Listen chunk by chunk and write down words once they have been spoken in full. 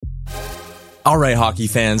All right, hockey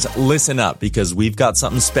fans, listen up because we've got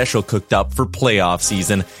something special cooked up for playoff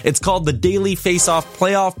season. It's called the Daily Face-Off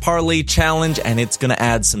Playoff Parlay Challenge, and it's going to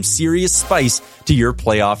add some serious spice to your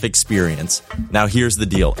playoff experience. Now, here's the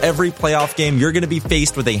deal. Every playoff game, you're going to be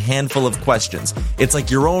faced with a handful of questions. It's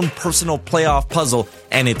like your own personal playoff puzzle,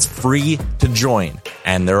 and it's free to join.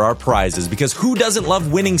 And there are prizes, because who doesn't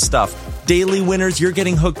love winning stuff? Daily winners, you're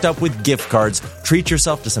getting hooked up with gift cards. Treat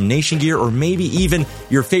yourself to some Nation gear or maybe even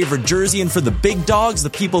your favorite jersey. And for the big dogs, the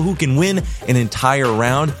people who can win an entire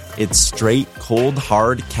round, it's straight, cold,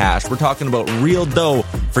 hard cash. We're talking about real dough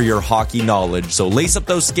for your hockey knowledge. So lace up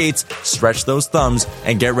those skates, stretch those thumbs,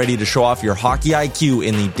 and get ready to show off your hockey IQ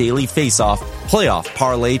in the Daily Face-Off Playoff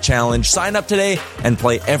Parlay Challenge. Sign up today and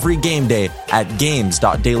play every game day at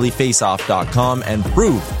games.dailyfaceoff.com and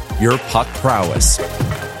prove your puck prowess.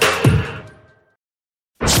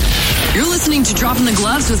 You're listening to Dropping the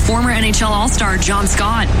Gloves with former NHL All-Star John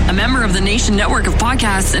Scott, a member of the Nation network of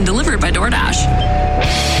podcasts and delivered by DoorDash.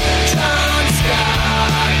 John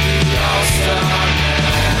Scott, the All-Star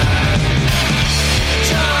man.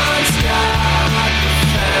 John Scott, the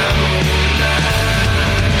family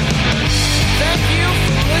man. Thank you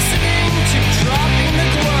for listening to Dropping the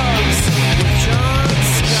Gloves with John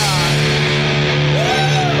Scott.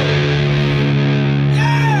 Woo!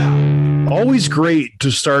 Yeah! Always great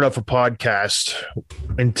to start off a podcast,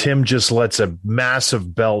 and Tim just lets a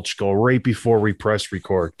massive belch go right before we press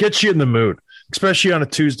record. Gets you in the mood, especially on a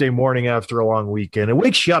Tuesday morning after a long weekend. It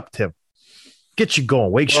wakes you up, Tim. Gets you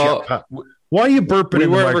going. Wakes you up. Why are you burping? We in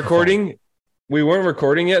the weren't microphone? recording. We weren't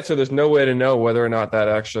recording yet, so there's no way to know whether or not that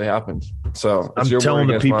actually happened. So I'm telling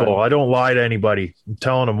the people, I don't lie to anybody. I'm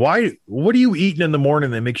telling them, why? What are you eating in the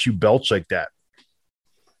morning that makes you belch like that?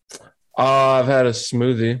 I've had a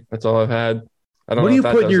smoothie. That's all I've had. I don't What know do you if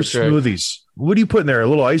that put in does your the trick. smoothies? What do you put in there? A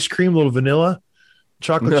little ice cream, a little vanilla,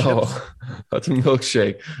 chocolate No, chips? that's a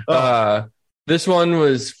milkshake. Oh. This one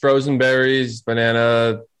was frozen berries,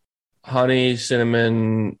 banana, honey,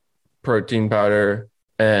 cinnamon, protein powder,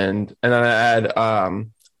 and then I add a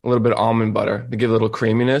little bit of almond butter to give a little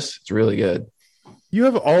creaminess. It's really good. You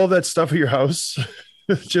have all of that stuff at your house?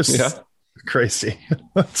 Just Yeah. crazy.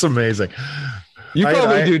 That's amazing. You I-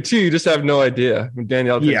 probably I- do too. You just have no idea.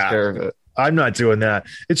 Danielle takes Yeah. care of it. I'm not doing that.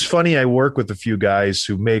 It's funny. I work with a few guys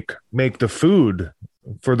who make the food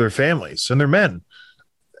for their families, and they're men.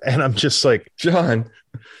 And I'm just like, John,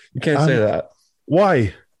 you can't say that.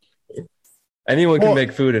 why? Anyone can Well-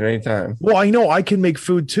 make food at any time. Well, I know I can make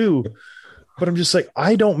food too, but I'm just like,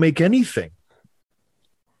 I don't make anything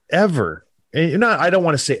ever. And not, I don't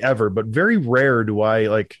want to say ever, but very rare do I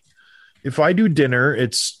like, if I do dinner,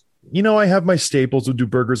 it's, I have my staples, we'll do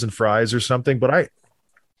burgers and fries or something, but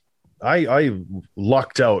I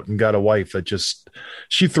lucked out and got a wife that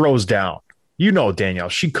she throws down. Danielle,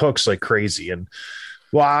 she cooks like crazy. And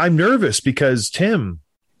well, I'm nervous because Tim,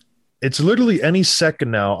 it's literally any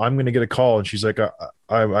second now I'm going to get a call and she's like,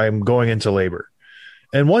 I'm going into labor.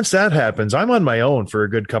 And once that happens, I'm on my own for a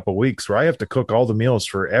good couple of weeks where I have to cook all the meals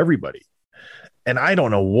for everybody. And I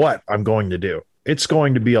don't know what I'm going to do. It's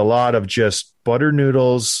going to be a lot of just butter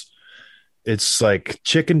noodles. It's like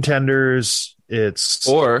chicken tenders. It's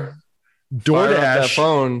Or fire up that DoorDash.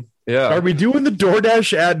 phone. Yeah. Are we doing the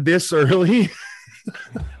DoorDash ad this early?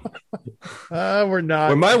 We're not.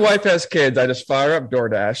 When my wife has kids, I just fire up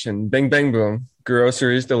DoorDash and bing, bang, boom.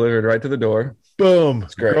 Groceries delivered right to the door. Boom.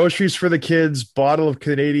 great. Groceries for the kids, bottle of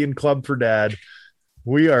Canadian Club for dad.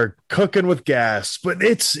 We are cooking with gas, but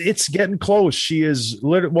it's getting close. She is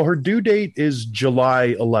her due date is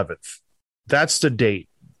July 11th. That's the date,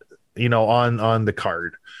 on the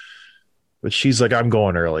card. But she's like, I'm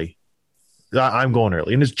going early. I'm going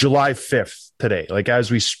early. And it's July 5th today, like as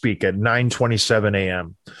we speak at 9:27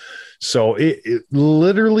 a.m. So it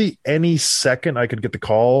literally any second I could get the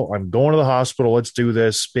call. I'm going to the hospital. Let's do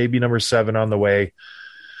this. Baby number 7 on the way.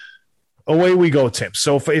 Away we go, Tim.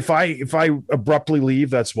 So if I abruptly leave,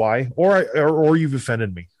 that's why, or you've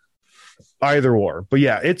offended me, either or. But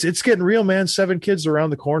yeah, it's getting real, man. 7 kids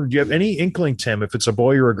around the corner. Do you have any inkling, Tim, if it's a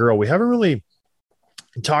boy or a girl? We haven't really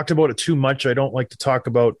talked about it too much. I don't like to talk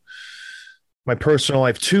about my personal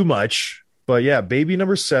life too much, but yeah, baby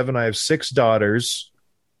number 7. I have 6 daughters.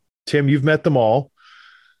 Tim, you've met them all.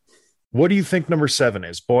 What do you think number 7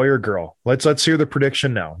 is, boy or girl? Let's hear the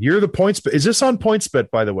prediction now. You're the points. Is this on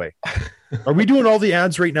PointsBet, by the way? Are we doing all the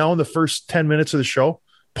ads right now in the first 10 minutes of the show?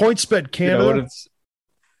 PointsBet Canada,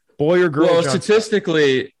 boy or girl? Well, John?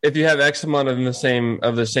 statistically, if you have X amount of the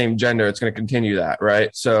same gender, it's going to continue that,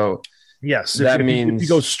 right? So yes, that if means you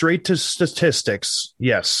go straight to statistics,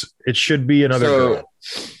 yes, it should be another girl.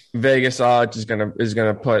 Vegas odds is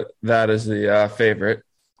gonna put that as the favorite.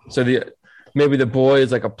 So maybe the boy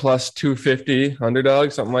is like a plus 250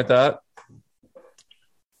 underdog, something like that.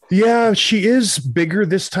 Yeah, she is bigger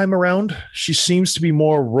this time around. She seems to be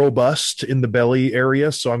more robust in the belly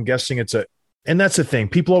area. So I'm guessing and that's the thing.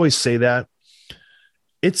 People always say that.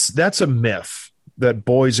 That's a myth that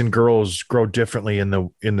boys and girls grow differently in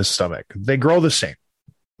the stomach. They grow the same.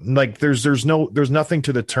 Like there's nothing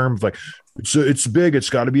to the term of like, it's big, it's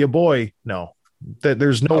got to be a boy. No,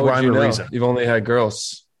 there's no rhyme or reason. You've only had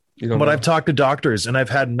girls. But I've talked to doctors and I've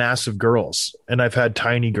had massive girls and I've had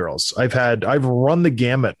tiny girls. I've run the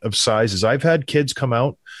gamut of sizes. I've had kids come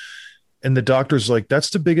out and the doctor's like,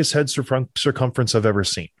 that's the biggest head circumference I've ever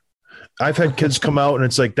seen. I've had kids come out and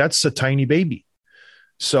it's like, that's a tiny baby.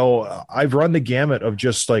 So I've run the gamut of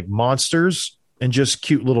just like monsters and just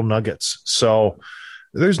cute little nuggets. So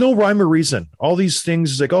there's no rhyme or reason. All these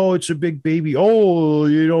things is like, oh, it's a big baby. Oh,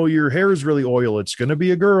 your hair is really oil. It's going to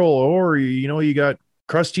be a girl. Or, you got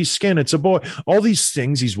crusty skin. It's a boy. All these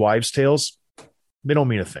things, these wives' tales, they don't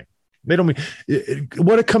mean a thing. They don't mean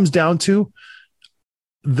what it comes down to.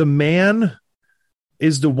 The man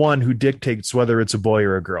is the one who dictates whether it's a boy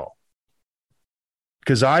or a girl.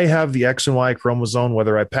 Because I have the X and Y chromosome,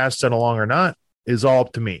 whether I pass that along or not is all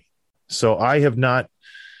up to me. So I have not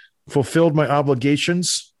fulfilled my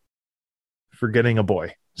obligations for getting a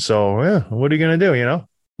boy. So yeah, what are you going to do?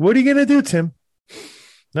 What are you going to do, Tim?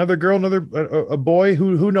 Another girl, a boy,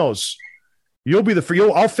 who knows? You'll be I'll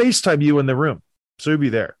FaceTime you in the room. So you'll be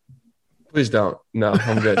there. Please don't. No,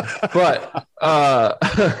 I'm good. But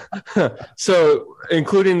so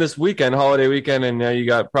including this weekend, holiday weekend, and now you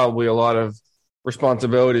got probably a lot of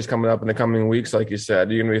responsibilities coming up in the coming weeks, like you said.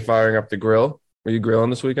 You're going to be firing up the grill. Are you grilling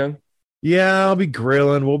this weekend? Yeah, I'll be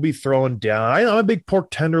grilling. We'll be throwing down. I'm a big pork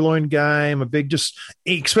tenderloin guy. I'm a big,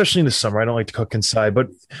 especially in the summer. I don't like to cook inside, but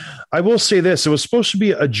I will say this. It was supposed to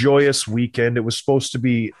be a joyous weekend. It was supposed to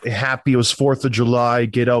be happy. It was 4th of July,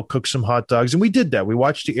 get out, cook some hot dogs. And we did that. We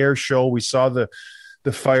watched the air show. We saw the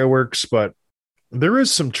fireworks, but there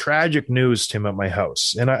is some tragic news, Tim, at my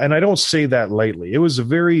house. And I don't say that lightly. It was a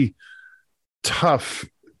very tough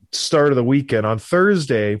start of the weekend. On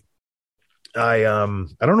Thursday, I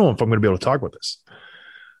don't know if I'm going to be able to talk about this.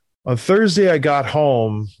 On Thursday, I got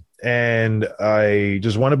home and I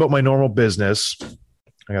just went about my normal business.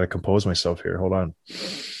 I got to compose myself here. Hold on.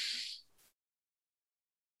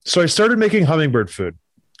 So I started making hummingbird food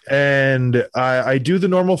and I do the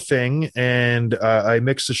normal thing and I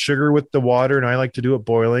mix the sugar with the water and I like to do it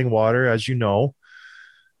boiling water, as you know.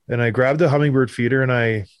 And I grabbed the hummingbird feeder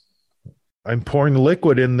and I'm pouring the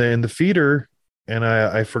liquid in the feeder. And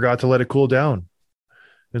I forgot to let it cool down.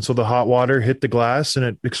 And so the hot water hit the glass and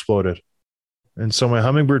it exploded. And so my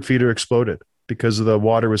hummingbird feeder exploded because the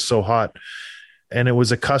water was so hot. And it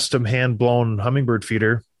was a custom hand-blown hummingbird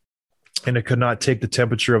feeder. And it could not take the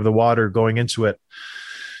temperature of the water going into it.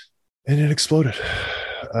 And it exploded.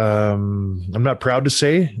 I'm not proud to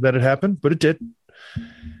say that it happened, but it did.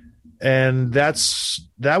 And that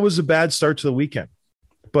was a bad start to the weekend.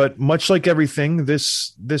 But much like everything,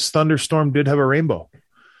 this thunderstorm did have a rainbow.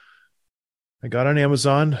 I got on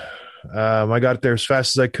Amazon. I got it there as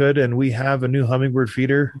fast as I could, and we have a new hummingbird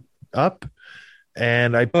feeder up.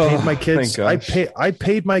 And I paid my kids. I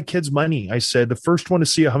paid my kids money. I said, the first one to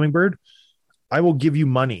see a hummingbird, I will give you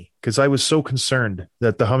money, because I was so concerned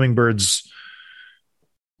that the hummingbirds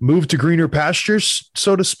moved to greener pastures,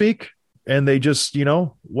 so to speak. And they just,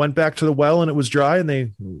 went back to the well and it was dry and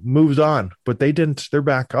they moved on, but they didn't. They're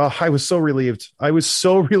back. Oh, I was so relieved.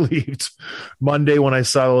 Monday when I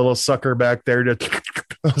saw the little sucker back there. I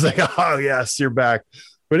was like, oh, yes, you're back.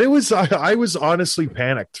 But I was honestly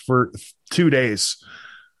panicked for 2 days.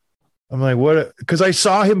 I'm like, what? Because I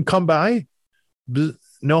saw him come by,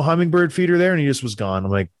 no hummingbird feeder there, and he just was gone.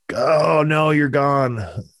 I'm like, oh, no, you're gone.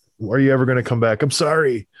 Are you ever going to come back? I'm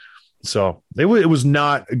sorry. So it was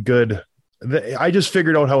not good. I just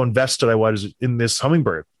figured out how invested I was in this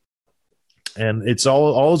hummingbird, and it's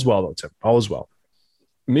all is well though, Tim. All is well.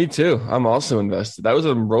 Me too. I'm also invested. That was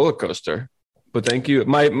a roller coaster, but thank you.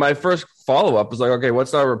 My first follow up was like, okay,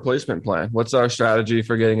 what's our replacement plan? What's our strategy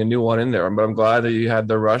for getting a new one in there? But I'm glad that you had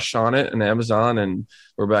the rush on it and Amazon, and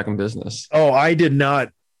we're back in business. Oh, I did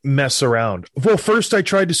not mess around. Well, first I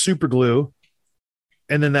tried to super glue,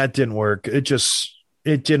 and then that didn't work. It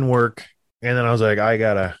didn't work. And then I was like, I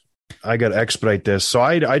gotta expedite this. So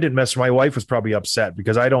I didn't mess. My wife was probably upset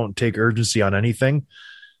because I don't take urgency on anything.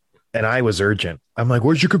 And I was urgent. I'm like,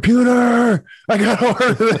 where's your computer? I got to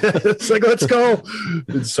order this. Like, let's go.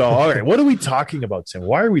 And so, all right, what are we talking about, Tim?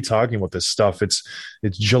 Why are we talking about this stuff? It's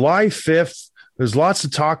July 5th. There's lots to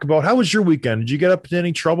talk about. How was your weekend? Did you get up into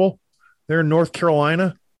any trouble there in North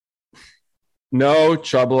Carolina? No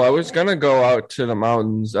trouble. I was gonna go out to the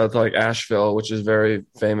mountains out to like Asheville, which is very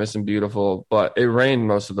famous and beautiful, but it rained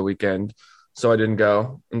most of the weekend, so I didn't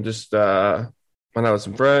go. And just went out with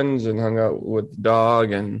some friends and hung out with the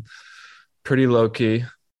dog, and pretty low key.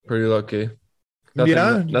 Pretty low key. Nothing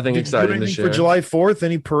Did you do exciting anything this for year. July 4th?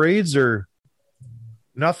 Any parades or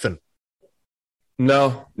nothing?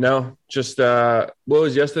 No. Just what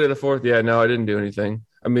was yesterday the 4th? Yeah, no, I didn't do anything.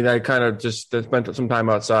 I mean, I kind of just spent some time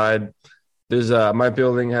outside. There's my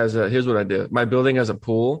building has here's what I do. My building has a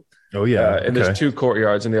pool. Oh yeah, And there's 2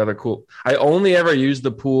 courtyards in the other pool. I only ever use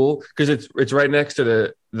the pool because it's right next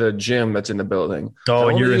to the gym that's in the building. Oh, I and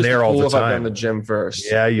only you're in use there all pool the if I've done time. the gym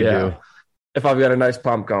first. Yeah, you do. If I've got a nice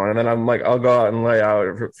pump going, and then I'm like, I'll go out and lay out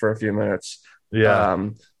for a few minutes. Yeah.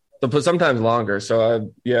 But sometimes longer. So I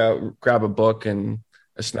grab a book and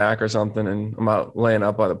a snack or something, and I'm out laying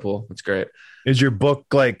up by the pool. It's great. Is your book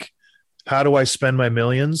like How Do I Spend My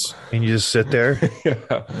Millions? And you just sit there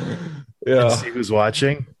and see who's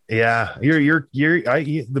watching. Yeah,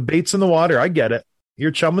 the bait's in the water. I get it.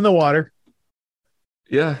 You're chumming the water.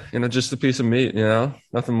 Yeah, just a piece of meat.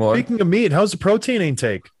 Nothing more. Speaking of meat, how's the protein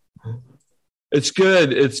intake? It's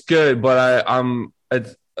good, but I'm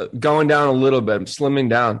going down a little bit. I'm slimming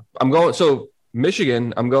down.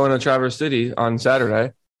 Michigan, I'm going to Traverse City on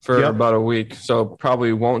Saturday for about a week. So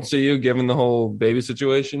probably won't see you given the whole baby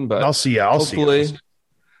situation, but I'll see you. Hopefully.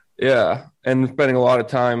 Yeah. And spending a lot of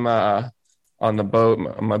time on the boat,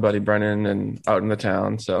 my buddy Brennan, and out in the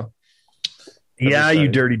town. So yeah, you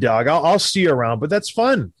dirty dog. I'll see you around, but that's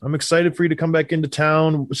fun. I'm excited for you to come back into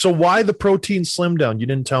town. So why the protein slim down? You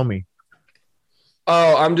didn't tell me.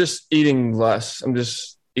 Oh, I'm just eating less. I'm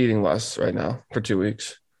just eating less right now for 2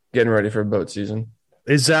 weeks, getting ready for boat season.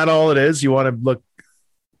 Is that all it is? You want to look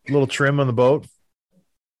a little trim on the boat?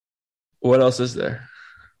 What else is there?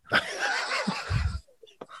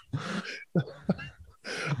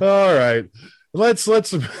 All right. Let's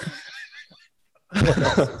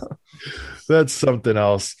that's something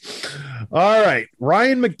else. All right.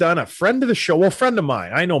 Ryan McDonough, friend of the show. Well, friend of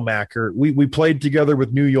mine. I know Macker. We played together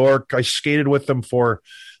with New York. I skated with them for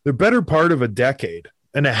the better part of a decade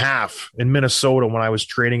and a half in Minnesota when I was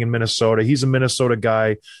training in Minnesota. He's a Minnesota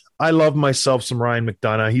guy. I love myself some Ryan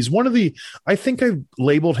McDonough. He's I think I've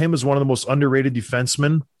labeled him as one of the most underrated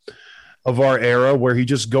defensemen of our era, where he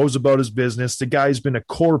just goes about his business. The guy's been a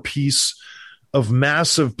core piece of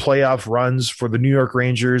massive playoff runs for the New York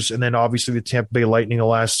Rangers, and then obviously the Tampa Bay Lightning the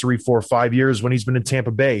last 3, 4, 5 years when he's been in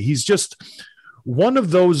Tampa Bay. He's just one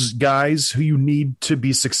of those guys who you need to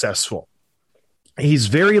be successful. He's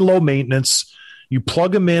very low maintenance. You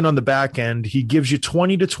plug him in on the back end. He gives you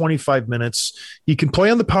 20 to 25 minutes. He can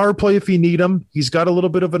play on the power play if you need him. He's got a little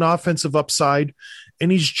bit of an offensive upside,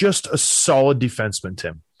 and he's just a solid defenseman,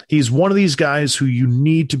 Tim. He's one of these guys who you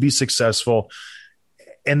need to be successful,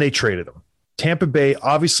 and they traded him. Tampa Bay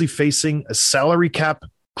obviously facing a salary cap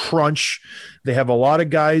crunch. They have a lot of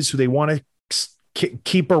guys who they want to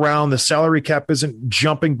keep around. The salary cap isn't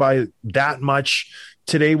jumping by that much.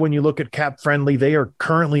 Today, when you look at Cap Friendly, they are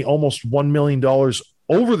currently almost $1 million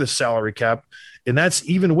over the salary cap, and that's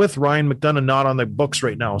even with Ryan McDonough not on the books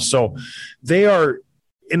right now. So they are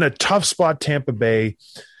in a tough spot, Tampa Bay.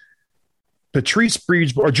 Julian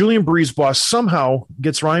Breezebois somehow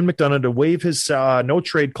gets Ryan McDonough to waive his no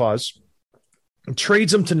trade clause and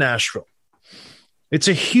trades him to Nashville. It's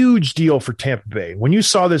a huge deal for Tampa Bay. When you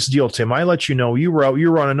saw this deal, Tim, I let you know you were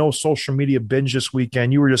on a no social media binge this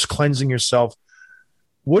weekend. You were just cleansing yourself.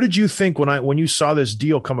 What did you think when you saw this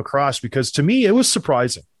deal come across? Because to me, it was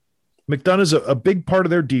surprising. McDonough's a big part of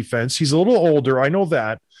their defense. He's a little older. I know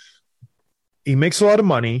that. He makes a lot of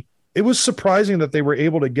money. It was surprising that they were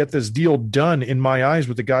able to get this deal done in my eyes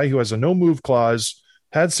with a guy who has a no-move clause,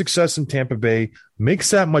 had success in Tampa Bay,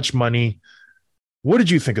 makes that much money. What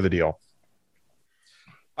did you think of the deal?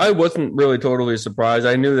 I wasn't really totally surprised.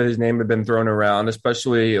 I knew that his name had been thrown around,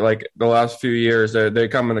 especially like the last few years. They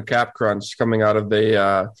come in a cap crunch coming out of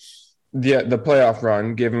the playoff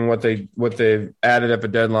run, given what they've added at the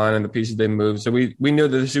deadline and the pieces they moved. So we knew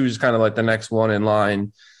that this was kind of like the next one in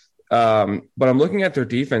line. But I'm looking at their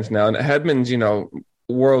defense now, and Hedman's,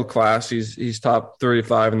 world class. He's top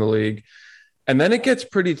 35 in the league. And then it gets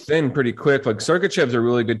pretty thin pretty quick. Like Sergachev's a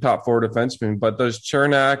really good top 4 defenseman, but those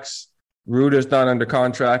Chernaks, Ruda's not under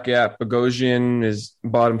contract yet. Bogosian is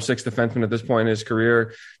bottom 6 defenseman at this point in his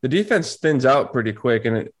career. The defense thins out pretty quick.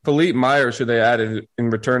 And Philippe Myers, who they added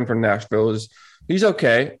in return from Nashville, he's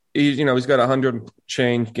okay. He's got 100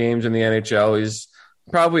 change games in the NHL. He's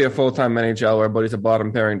probably a full-time NHLer, but he's a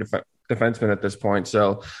bottom pairing defenseman at this point.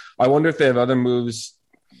 So I wonder if they have other moves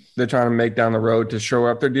they're trying to make down the road to show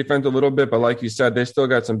up their defense a little bit. But like you said, they still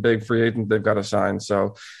got some big free agents they've got to sign.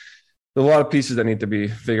 So there's a lot of pieces that need to be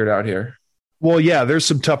figured out here. Well, yeah, there's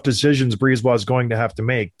some tough decisions Brisebois is going to have to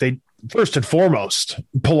make. They first and foremost,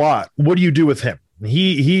 Palat. What do you do with him?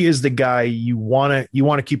 He is the guy you want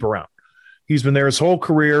to keep around. He's been there his whole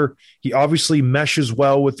career. He obviously meshes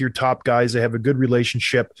well with your top guys. They have a good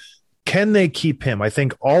relationship. Can they keep him? I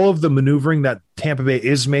think all of the maneuvering that Tampa Bay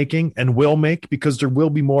is making and will make, because there will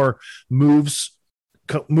be more moves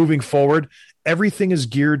moving forward, everything is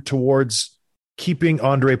geared towards keeping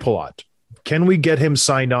Andre Palat. Can we get him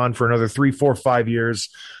signed on for another 3, 4, 5 years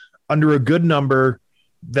under a good number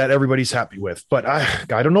that everybody's happy with? But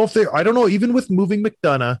I don't know I don't know, even with moving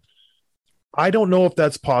McDonough, I don't know if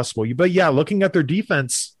that's possible. But yeah, looking at their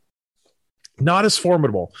defense, not as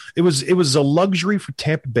formidable. It was a luxury for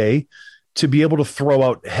Tampa Bay to be able to throw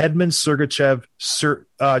out Hedman, Sergachev,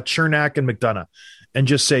 Chernak, and McDonough and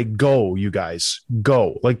just say, go, you guys,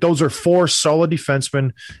 go. Like, those are 4 solid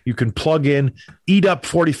defensemen you can plug in, eat up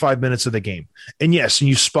 45 minutes of the game. And yes, and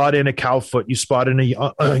you spot in a Cowfoot, you spot in a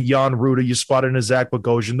Jan Ruda, you spot in a Zach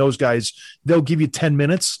Bogosian. Those guys, they'll give you 10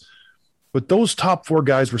 minutes. But those top 4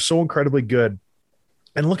 guys were so incredibly good.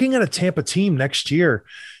 And looking at a Tampa team next year,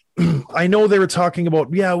 I know they were talking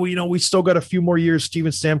about, yeah, we still got a few more years.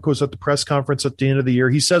 Steven Stamkos at the press conference at the end of the year,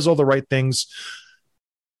 he says all the right things.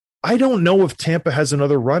 I don't know if Tampa has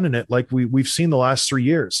another run in it like we've seen the last 3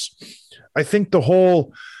 years. I think the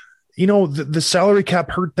whole, the salary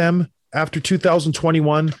cap hurt them after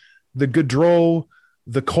 2021. The Gaudreau,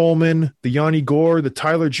 the Coleman, the Yanni Gore, the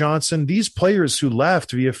Tyler Johnson, these players who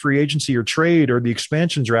left via free agency or trade or the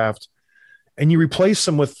expansion draft, and you replace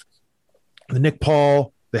them with the Nick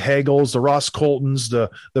Paul, the Hagels, the Ross Coltons, the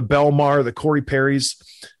Belmar, the Corey Perrys.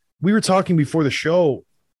 We were talking before the show.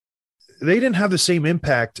 They didn't have the same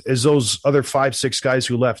impact as those other 5, 6 guys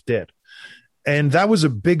who left did. And that was a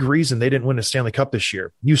big reason they didn't win a Stanley Cup this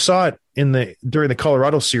year. You saw it during the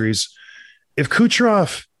Colorado series. If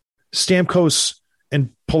Kucherov, Stamkos,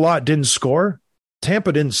 and Palat didn't score,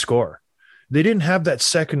 Tampa didn't score. They didn't have that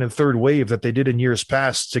second and third wave that they did in years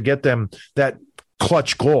past to get them that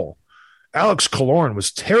clutch goal. Alex Killorn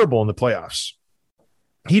was terrible in the playoffs.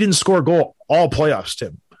 He didn't score a goal all playoffs,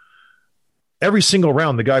 Tim. Every single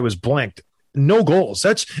round, the guy was blanked. No goals.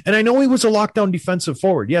 And I know he was a lockdown defensive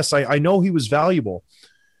forward. Yes, I know he was valuable.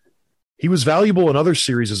 He was valuable in other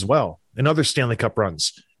series as well, in other Stanley Cup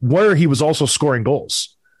runs, where he was also scoring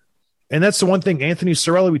goals. And that's the one thing, Anthony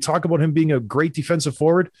Cirelli, we talk about him being a great defensive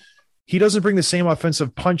forward. He doesn't bring the same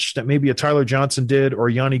offensive punch that maybe a Tyler Johnson did or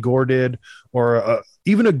Yanni Gore did or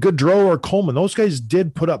even a Gaudreau or Coleman. Those guys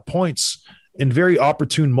did put up points in very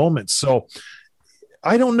opportune moments. So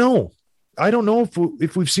I don't know.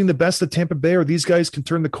 If we've seen the best of Tampa Bay or these guys can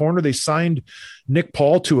turn the corner. They signed Nick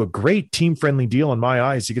Paul to a great team-friendly deal in my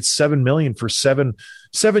eyes. He gets $7 million for seven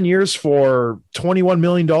years for $21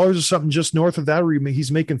 million or something just north of that.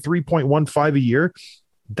 He's making $3.15 a year.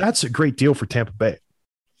 That's a great deal for Tampa Bay.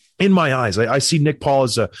 In my eyes, I see Nick Paul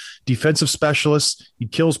as a defensive specialist. He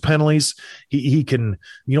kills penalties. He can,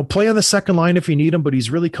 play on the second line if you need him, but he's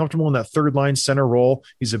really comfortable in that third line center role.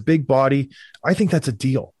 He's a big body. I think that's a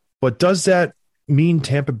deal. But does that mean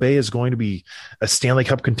Tampa Bay is going to be a Stanley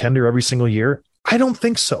Cup contender every single year? I don't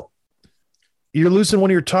think so. You're losing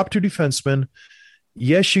one of your top 2 defensemen.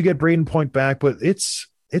 Yes, you get Braden Point back, but it's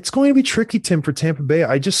going to be tricky, Tim, for Tampa Bay.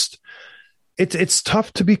 It's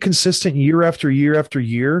tough to be consistent year after year after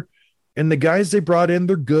year. And the guys they brought in,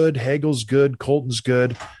 they're good. Hagel's good. Colton's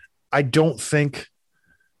good. I don't think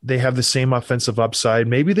they have the same offensive upside.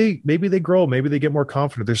 Maybe they grow. Maybe they get more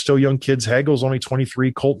confident. They're still young kids. Hagel's only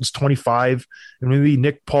 23. Colton's 25. And maybe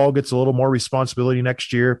Nick Paul gets a little more responsibility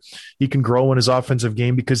next year. He can grow in his offensive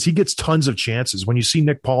game because he gets tons of chances. When you see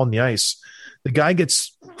Nick Paul on the ice, the guy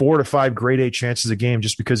gets 4 to 5 grade A chances a game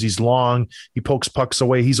just because he's long. He pokes pucks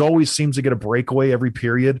away. He's always seems to get a breakaway every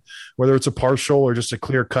period, whether it's a partial or just a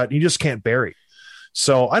clear cut. He just can't bury.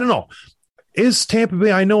 So I don't know. Is Tampa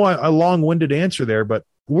Bay, I know a long-winded answer there, but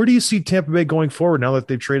where do you see Tampa Bay going forward now that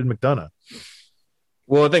they've traded McDonough?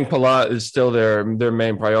 Well, I think Palat is still their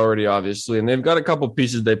main priority, obviously, and they've got a couple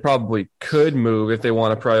pieces they probably could move if they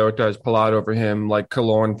want to prioritize Palat over him, like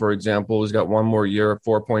Killorn, for example, who's got one more year of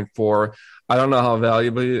 4.4. I don't know how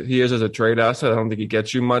valuable he is as a trade asset. I don't think he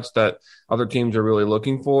gets you much that other teams are really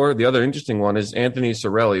looking for. The other interesting one is Anthony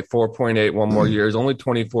Cirelli, 4.8, one more year. He's only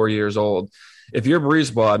 24 years old. If you're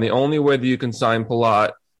Brisebois and the only way that you can sign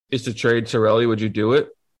Palat is to trade Cirelli, would you do it?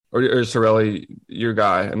 Or is Cirelli your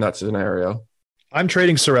guy in that scenario? I'm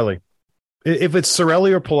trading Cirelli. If it's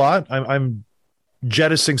Cirelli or Palat,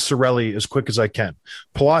 jettisoning Cirelli as quick as I can.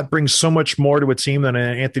 Palat brings so much more to a team than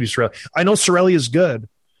Anthony Cirelli. I know Cirelli is good.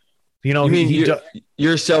 You know,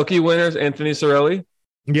 your Selke winners, Anthony Cirelli?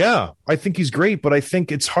 Yeah, I think he's great, but I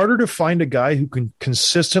think it's harder to find a guy who can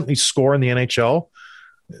consistently score in the NHL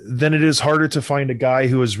than it is harder to find a guy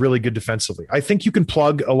who is really good defensively. I think you can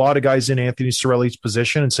plug a lot of guys in Anthony Cirelli's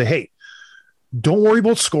position and say, hey, don't worry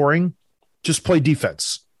about scoring, just play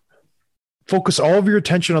defense. Focus all of your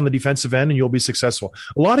attention on the defensive end and you'll be successful.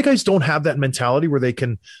 A lot of guys don't have that mentality where they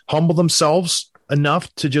can humble themselves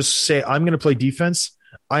enough to just say, I'm going to play defense.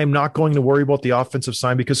 I am not going to worry about the offensive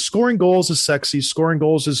side, because scoring goals is sexy. Scoring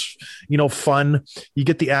goals is, fun. You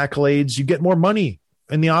get the accolades, you get more money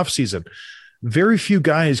in the offseason. Very few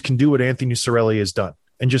guys can do what Anthony Cirelli has done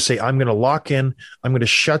and just say, I'm going to lock in. I'm going to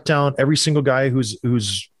shut down every single guy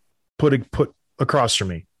who's put across from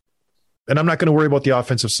me. And I'm not going to worry about the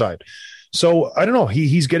offensive side. So I don't know.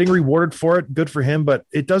 He's getting rewarded for it. Good for him, but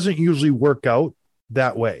it doesn't usually work out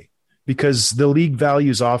that way because the league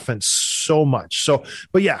values offense so much. So,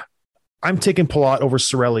 but yeah, I'm taking Palat over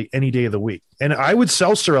Cirelli any day of the week. And I would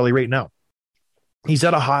sell Cirelli right now. He's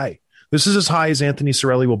at a high. This is as high as Anthony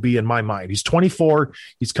Cirelli will be in my mind. He's 24.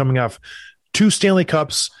 He's coming off 2 Stanley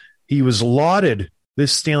Cups. He was lauded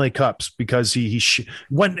this Stanley Cups because he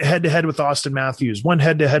went head-to-head with Austin Matthews, went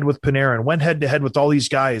head-to-head with Panarin, went head-to-head with all these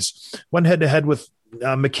guys, went head-to-head with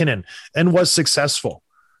McKinnon, and was successful.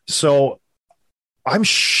 So I'm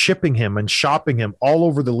shipping him and shopping him all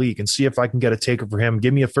over the league and see if I can get a taker for him.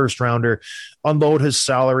 Give me a first-rounder, unload his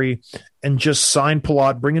salary, and just sign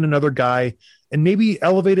Palat, bring in another guy, and maybe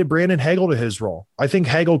elevated Brandon Hagel to his role. I think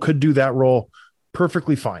Hagel could do that role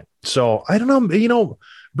perfectly fine. So I don't know,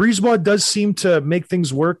 Brisebois does seem to make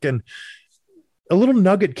things work, and a little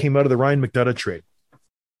nugget came out of the Ryan McDonagh trade.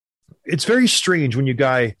 It's very strange when you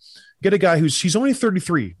get a guy he's only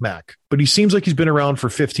 33, Mac, but he seems like he's been around for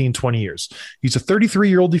 15, 20 years. He's a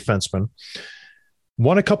 33-year-old defenseman,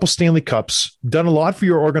 won a couple Stanley Cups, done a lot for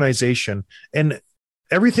your organization, and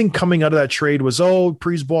everything coming out of that trade was,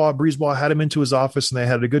 Brisebois had him into his office and they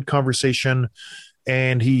had a good conversation,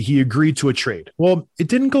 and he agreed to a trade. Well, it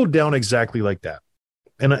didn't go down exactly like that.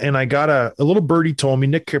 And I got a little birdie told me,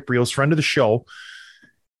 Nick Kiprios, friend of the show,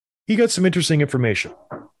 he got some interesting information.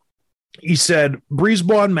 He said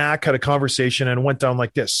Brisebois and Mac had a conversation and it went down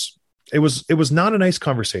like this. It was not a nice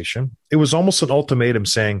conversation. It was almost an ultimatum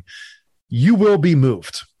saying, you will be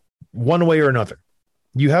moved one way or another.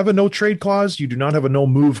 You have a no trade clause. You do not have a no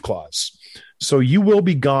move clause. So you will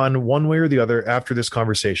be gone one way or the other after this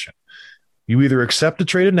conversation. You either accept a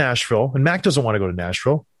trade in Nashville, and Mac doesn't want to go to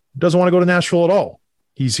Nashville, doesn't want to go to Nashville at all.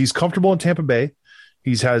 He's comfortable in Tampa Bay.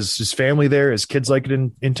 He has his family there. His kids like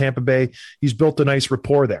it in Tampa Bay. He's built a nice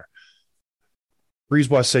rapport there.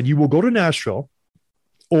 Brisebois said, you will go to Nashville,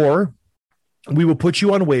 or we will put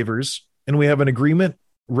you on waivers, and we have an agreement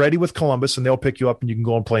ready with Columbus, and they'll pick you up, and you can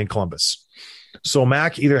go and play in Columbus. So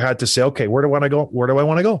Mac either had to say, okay, where do I want to go? Where do I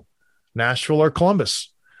want to go? Nashville or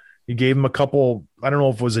Columbus? He gave him a couple, I don't know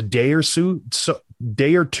if it was a day or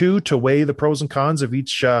two to weigh the pros and cons of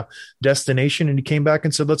each destination. And he came back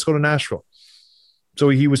and said, let's go to Nashville. So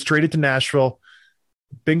he was traded to Nashville.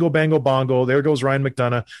 Bingo, bango, bongo. There goes Ryan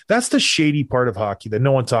McDonagh. That's the shady part of hockey that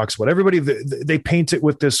no one talks about. Everybody, they paint it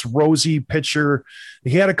with this rosy picture.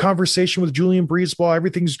 He had a conversation with Julien Brisebois.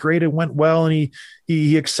 Everything's great. It went well. And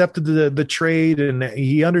he accepted the trade and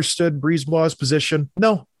he understood Brisebois' position.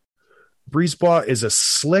 No, Brisebois is a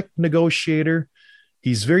slick negotiator.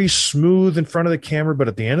 He's very smooth in front of the camera, but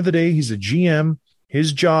at the end of the day, he's a GM.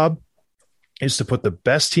 His job is to put the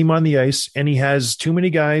best team on the ice, and he has too many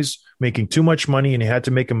guys making too much money, and he had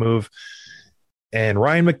to make a move. And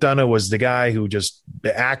Ryan McDonagh was the guy who just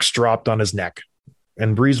the axe dropped on his neck,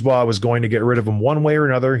 and Brisebois was going to get rid of him one way or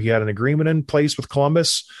another. He had an agreement in place with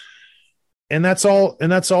Columbus, and that's all.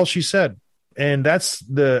 And that's all she said. And that's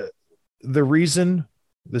the reason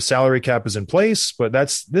the salary cap is in place. But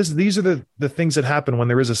these are the things that happen when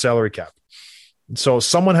there is a salary cap. So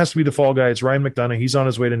someone has to be the fall guy. It's Ryan McDonagh. He's on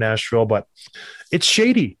his way to Nashville, but it's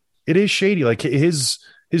shady. It is shady. Like his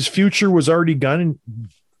future was already gone.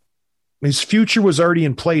 His future was already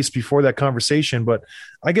in place before that conversation, but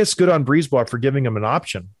I guess good on Brisebois for giving him an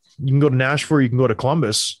option. You can go to Nashville, you can go to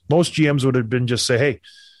Columbus. Most GMs would have been just say, hey,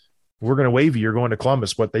 we're going to waive you. You're going to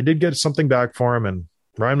Columbus, but they did get something back for him. And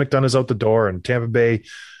Ryan McDonagh's out the door, and Tampa Bay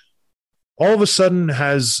all of a sudden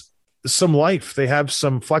has some life. They have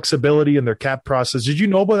some flexibility in their cap process. Did you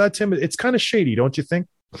know about that, Tim? It's kind of shady, don't you think?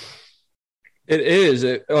 It is.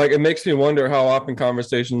 It makes me wonder how often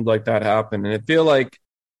conversations like that happen. And I feel like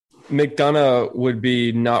McDonagh would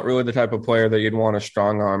be not really the type of player that you'd want to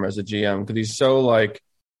strong arm as a GM, because he's so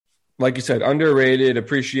like you said, underrated,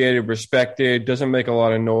 appreciated, respected, doesn't make a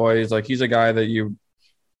lot of noise. Like he's a guy that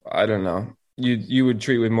I don't know, you would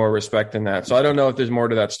treat with more respect than that. So I don't know if there's more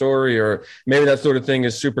to that story, or maybe that sort of thing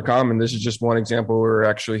is super common. This is just one example where we're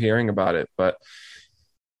actually hearing about it, but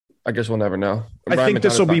I guess we'll never know. I think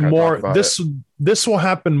this will be more. This will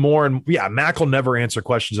happen more, and yeah, Mac will never answer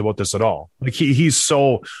questions about this at all. Like he's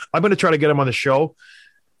so. I'm going to try to get him on the show,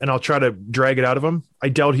 and I'll try to drag it out of him. I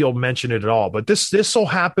doubt he'll mention it at all. But this will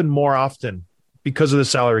happen more often because of the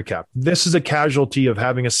salary cap. This is a casualty of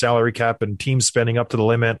having a salary cap and teams spending up to the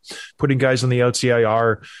limit, putting guys on the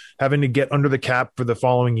LTIR, having to get under the cap for the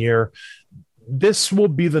following year. This will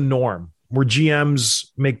be the norm, where GMs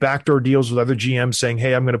make backdoor deals with other GMs saying,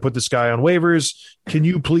 hey, I'm going to put this guy on waivers. Can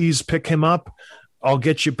you please pick him up? I'll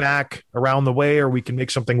get you back around the way, or we can make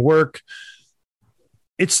something work.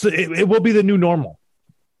 It will be the new normal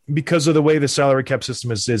because of the way the salary cap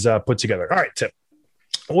system is put together. All right, Tim,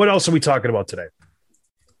 what else are we talking about today?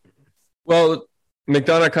 Well,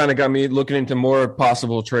 McDonough kind of got me looking into more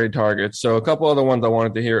possible trade targets. So a couple other ones I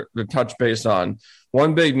wanted to touch base on.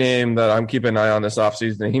 One big name that I'm keeping an eye on this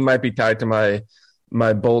offseason, he might be tied to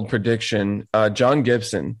my bold prediction, John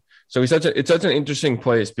Gibson. So it's such an interesting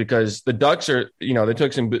place because the Ducks are, they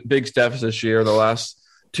took some big steps this year, the last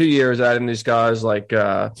 2 years, adding these guys like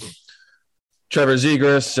Trevor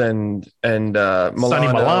Zegras and Milano. Sonny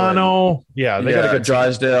Milano. They got a good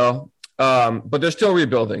Drysdale. But they're still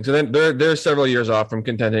rebuilding. So then they're several years off from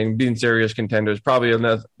contending, being serious contenders, probably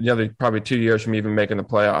probably 2 years from even making the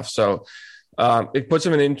playoffs. So it puts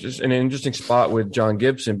him in an interesting spot with John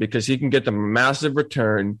Gibson because he can get the massive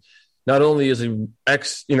return. Not only is he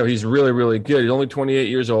he's really, really good. He's only 28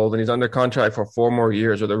 years old and he's under contract for 4 more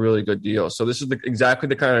years with a really good deal. So this is exactly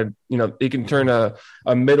the kind of, he can turn a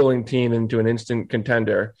middling team into an instant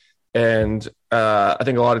contender. And I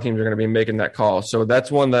think a lot of teams are going to be making that call. So that's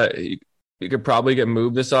one that you could probably get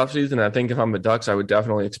moved this offseason. I think if I'm the Ducks, I would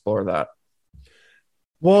definitely explore that.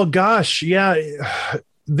 Well, gosh, yeah.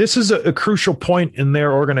 This is a crucial point in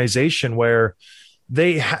their organization where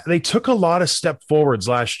they took a lot of step forwards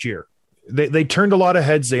last year. They turned a lot of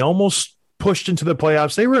heads. They almost pushed into the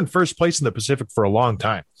playoffs. They were in first place in the Pacific for a long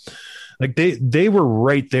time. Like they were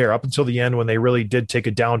right there up until the end when they really did take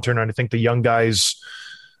a downturn. And I think the young guys,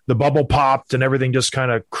 the bubble popped and everything just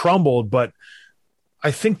kind of crumbled. But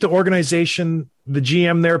I think the organization, the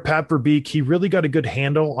GM there, Pat Verbeek, he really got a good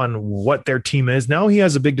handle on what their team is. Now he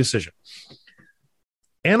has a big decision.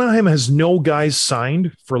 Anaheim has no guys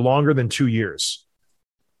signed for longer than 2 years.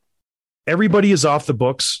 Everybody is off the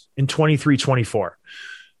books in 23-24.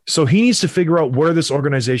 So he needs to figure out where this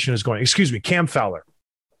organization is going. Excuse me, Cam Fowler.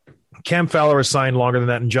 Cam Fowler is signed longer than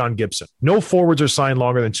that, and John Gibson. No forwards are signed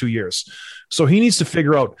longer than 2 years. So he needs to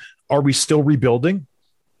figure out, are we still rebuilding?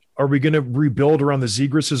 Are we going to rebuild around the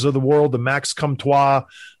Zegrases of the world, the Max Comtois,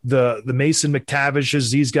 the Mason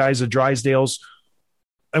McTavishes, these guys, the Drysdales,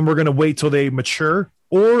 and we're going to wait till they mature?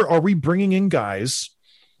 Or are we bringing in guys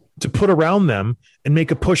to put around them and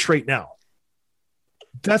make a push right now?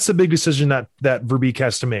 That's the big decision that Verbeek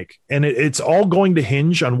has to make. And it's all going to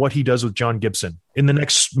hinge on what he does with John Gibson in the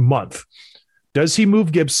next month. Does he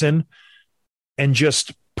move Gibson and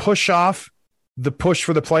just push off the push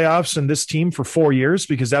for the playoffs in this team for 4 years?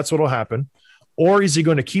 Because that's what will happen. Or is he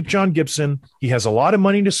going to keep John Gibson? He has a lot of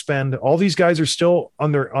money to spend. All these guys are still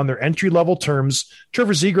on their entry-level terms.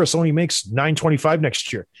 Trevor Zegras only makes $925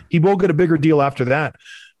 next year. He will get a bigger deal after that.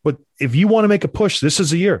 But if you want to make a push, this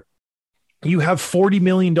is a year. You have $40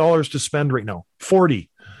 million to spend right now. 40.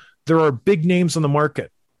 There are big names on the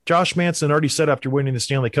market. Josh Manson already said after winning the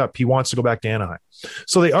Stanley Cup, he wants to go back to Anaheim.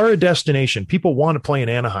 So they are a destination. People want to play in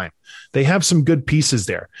Anaheim. They have some good pieces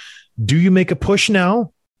there. Do you make a push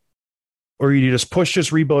now? Or you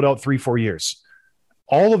just rebuild out 3-4 years?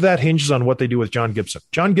 All of that hinges on what they do with John Gibson.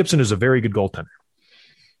 John Gibson is a very good goaltender.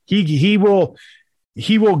 He will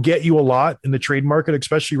get you a lot in the trade market,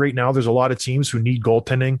 especially right now. There's a lot of teams who need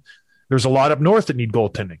goaltending. There's a lot up north that need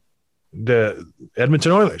goaltending. The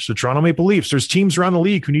Edmonton Oilers, the Toronto Maple Leafs. There's teams around the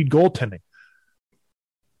league who need goaltending.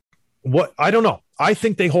 I don't know. I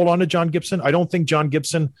think they hold on to John Gibson. I don't think John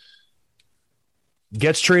Gibson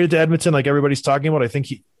gets traded to Edmonton like everybody's talking about. I think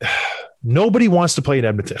nobody wants to play in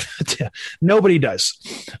Edmonton. Nobody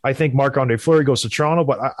does. I think Marc-Andre Fleury goes to Toronto,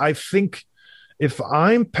 but I think if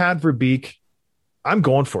I'm Pat Verbeek, I'm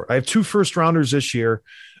going for it. I have 2 first-rounders this year.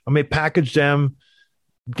 I may package them,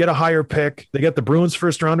 get a higher pick. They get the Bruins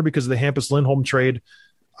first-rounder because of the Hampus-Lindholm trade.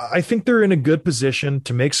 I think they're in a good position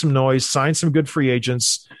to make some noise, sign some good free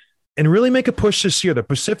agents, and really make a push this year. The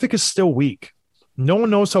Pacific is still weak. No one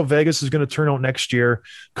knows how Vegas is going to turn out next year.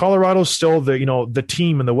 Colorado's still the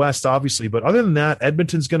team in the West, obviously. But other than that,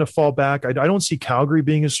 Edmonton's going to fall back. I don't see Calgary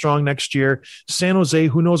being as strong next year. San Jose,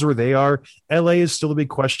 who knows where they are? LA is still a big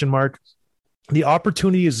question mark. The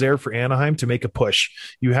opportunity is there for Anaheim to make a push.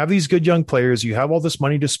 You have these good young players. You have all this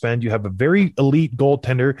money to spend. You have a very elite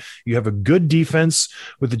goaltender. You have a good defense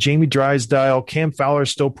with the Jamie Drysdale. Cam Fowler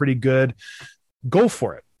is still pretty good. Go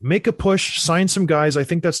for it. Make a push. Sign some guys. I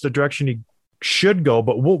think that's the direction you should go.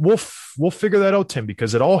 But we'll figure that out, Tim,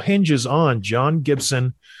 because it all hinges on John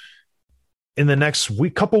Gibson in the next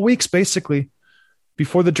couple weeks, basically,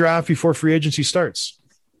 before the draft, before free agency starts.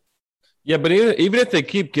 Yeah, but even if they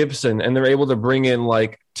keep Gibson and they're able to bring in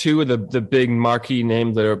like two of the big marquee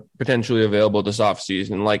names that are potentially available this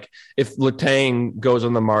offseason, like if Letang goes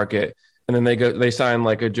on the market and then they sign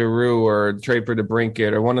like a Giroux or trade for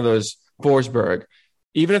DeBrincat or one of those Forsberg,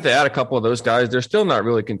 even if they add a couple of those guys, they're still not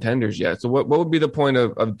really contenders yet. So what would be the point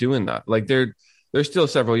of doing that? Like they're still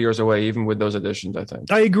several years away, even with those additions, I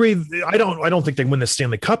think. I agree. I don't think they win the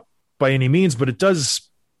Stanley Cup by any means, but it does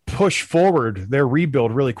push forward their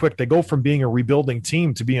rebuild really quick. They go from being a rebuilding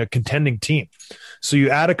team to being a contending team. So you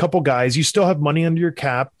add a couple guys, you still have money under your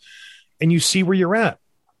cap, and you see where you're at.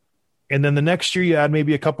 And then the next year you add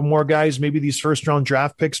maybe a couple more guys, maybe these first round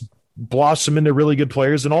draft picks blossom into really good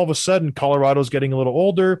players. And all of a sudden Colorado's getting a little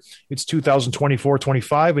older. It's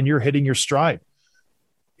 2024-25 and you're hitting your stride.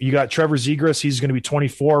 You got Trevor Zegras. He's going to be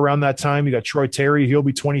 24 around that time. You got Troy Terry. He'll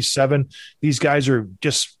be 27. These guys are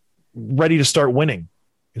just ready to start winning.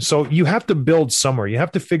 So you have to build somewhere. You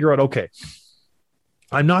have to figure out, okay,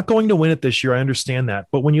 I'm not going to win it this year. I understand that.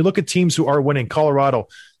 But when you look at teams who are winning, Colorado,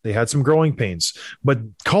 they had some growing pains. But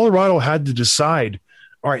Colorado had to decide,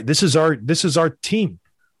 all right, this is our team.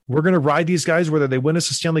 We're going to ride these guys whether they win us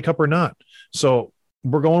a Stanley Cup or not. So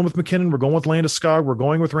we're going with McKinnon. We're going with Landeskog. We're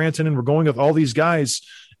going with Rantanen. We're going with all these guys.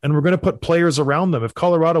 And we're going to put players around them. If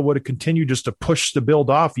Colorado would have continued just to push the build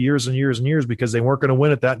off years and years and years because they weren't going to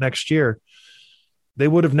win it that next year, they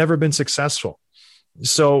would have never been successful.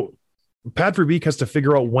 So Pat Verbeek has to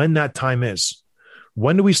figure out when that time is.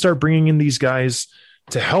 When do we start bringing in these guys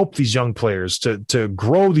to help these young players, to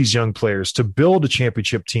grow these young players, to build a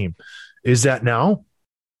championship team? Is that now?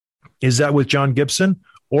 Is that with John Gibson?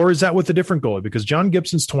 Or is that with a different goalie? Because John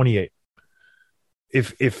Gibson's 28.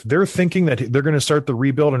 If they're thinking that they're going to start the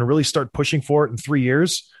rebuild and really start pushing for it in 3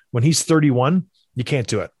 years, when he's 31, you can't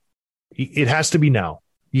do it. It has to be now.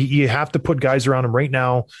 You have to put guys around him right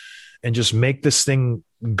now and just make this thing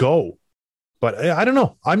go. But I don't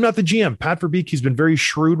know. I'm not the GM. Pat Verbeek, he's been very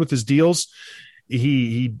shrewd with his deals.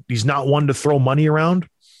 He's not one to throw money around.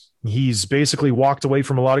 He's basically walked away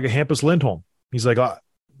from a lot of Hampus Lindholm. He's like,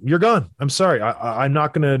 you're gone. I'm sorry. I'm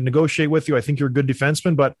not going to negotiate with you. I think you're a good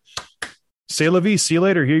defenseman, but c'est la vie. See you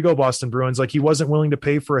later. Here you go, Boston Bruins. Like he wasn't willing to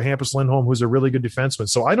pay for a Hampus Lindholm, who's a really good defenseman.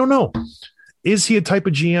 So I don't know. Is he a type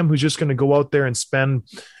of GM who's just going to go out there and spend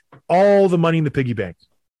all the money in the piggy bank?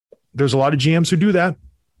 There's a lot of GMs who do that.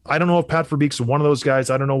 I don't know if Pat Verbeek's one of those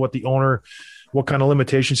guys. I don't know what the owner, what kind of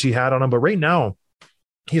limitations he had on him. But right now,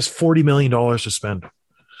 he has $40 million to spend.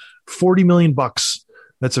 $40 million.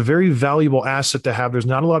 That's a very valuable asset to have. There's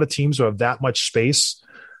not a lot of teams who have that much space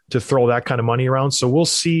to throw that kind of money around. So we'll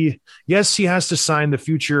see. Yes, he has to sign the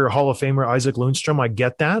future Hall of Famer Isaac Lundstrom. I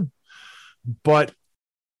get that. But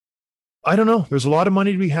I don't know. There's a lot of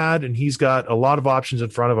money to be had, and he's got a lot of options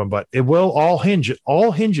in front of him. But it will all hinge. It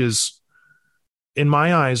all hinges, in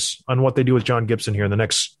my eyes, on what they do with John Gibson here in the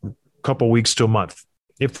next couple weeks to a month.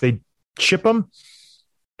 If they ship him,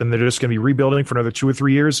 then they're just going to be rebuilding for another 2 or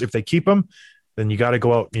 3 years. If they keep him, then you got to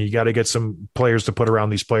go out and you got to get some players to put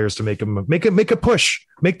around these players to make a push,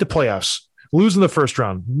 make the playoffs, lose in the first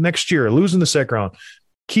round next year, lose in the second round,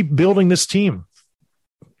 keep building this team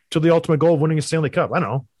to the ultimate goal of winning a Stanley Cup. I don't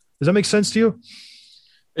know. Does that make sense to you?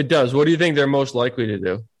 It does. What do you think they're most likely to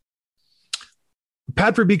do?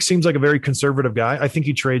 Pat Verbeek seems like a very conservative guy. I think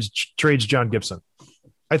he trades John Gibson.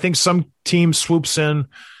 I think some team swoops in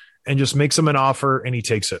and just makes him an offer and he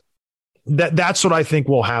takes it. That's what I think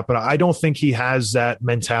will happen. I don't think he has that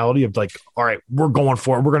mentality of like, all right, we're going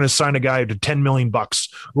for it. We're going to sign a guy to $10 million.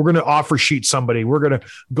 We're going to offer sheet somebody. We're going to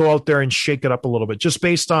go out there and shake it up a little bit just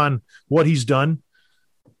based on what he's done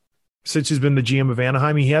since he's been the GM of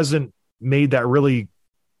Anaheim. He hasn't made that really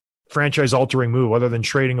franchise altering move other than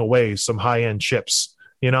trading away some high end chips,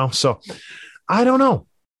 So I don't know.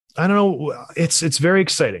 It's very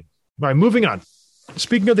exciting. All right, moving on.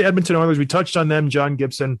 Speaking of the Edmonton Oilers, we touched on them, John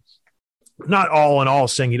Gibson. Not all in all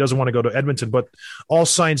saying he doesn't want to go to Edmonton, but all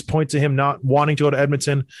signs point to him not wanting to go to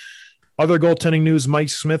Edmonton. Other goaltending news, Mike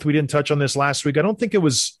Smith, we didn't touch on this last week. I don't think it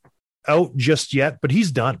was out just yet, but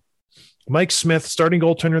he's done. Mike Smith, starting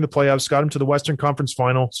goaltender in the playoffs, got him to the Western Conference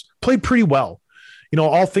Finals, played pretty well.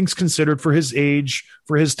 All things considered, for his age,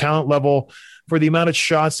 for his talent level, for the amount of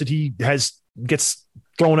shots that he gets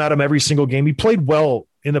thrown at him every single game. He played well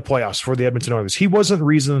in the playoffs for the Edmonton Oilers. He wasn't the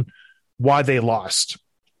reason why they lost.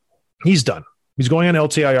 He's done. He's going on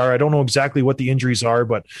LTIR. I don't know exactly what the injuries are,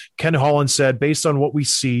 but Ken Holland said, based on what we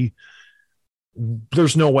see,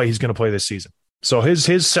 there's no way he's going to play this season. So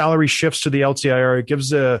his salary shifts to the LTIR. It gives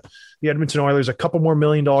the Edmonton Oilers a couple more $1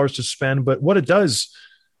 million to spend. But what it does,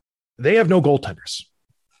 they have no goaltenders.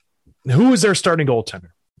 Who is their starting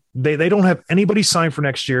goaltender? They don't have anybody signed for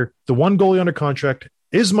next year. The one goalie under contract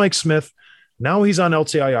is Mike Smith. Now he's on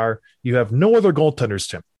LTIR. You have no other goaltenders,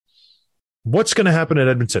 Tim. What's going to happen at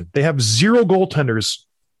Edmonton? They have 0 goaltenders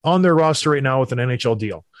on their roster right now with an NHL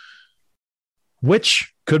deal,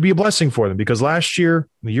 which could be a blessing for them because last year,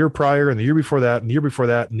 the year prior, and the year before that, and the year before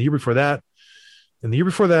that, and the year before that, and the year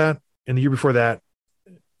before that, and the year before that,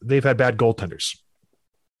 they've had bad goaltenders.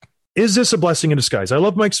 Is this a blessing in disguise? I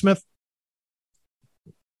love Mike Smith.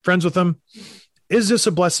 Friends with him. Is this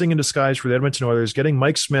a blessing in disguise for the Edmonton Oilers, getting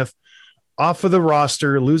Mike Smith off of the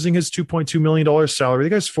roster, losing his $2.2 million salary? The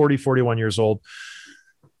guy's 40, 41 years old.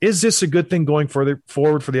 Is this a good thing going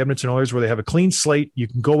forward for the Edmonton Oilers where they have a clean slate? You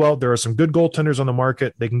can go out. There are some good goaltenders on the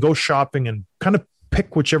market. They can go shopping and kind of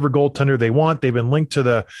pick whichever goaltender they want. They've been linked to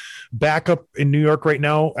the backup in New York right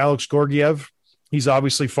now, Alex Gorgiev. He's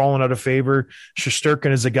obviously fallen out of favor.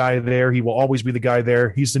 Shesterkin is the guy there. He will always be the guy there.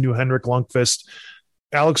 He's the new Henrik Lundqvist.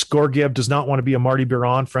 Alex Gorgiev does not want to be a Marty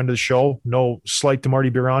Biron, friend of the show. No slight to Marty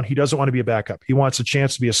Biron. He doesn't want to be a backup. He wants a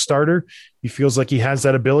chance to be a starter. He feels like he has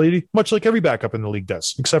that ability, much like every backup in the league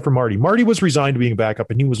does, except for Marty. Marty was resigned to being a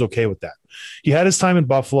backup, and he was okay with that. He had his time in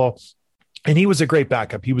Buffalo, and he was a great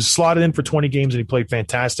backup. He was slotted in for 20 games, and he played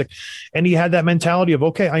fantastic. And he had that mentality of,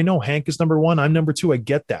 okay, I know Hank is number 1. I'm number 2. I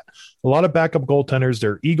get that. A lot of backup goaltenders,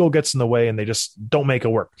 their ego gets in the way, and they just don't make it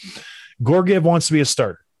work. Gorgiev wants to be a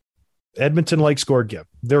starter. Edmonton likes Gorgiev.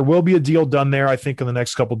 There will be a deal done there, I think, in the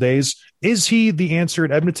next couple of days. Is he the answer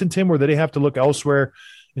at Edmonton, Tim, or do they have to look elsewhere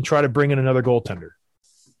and try to bring in another goaltender?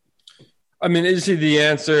 I mean, is he the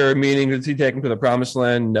answer, meaning does he take him to the promised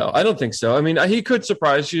land? No, I don't think so. I mean, he could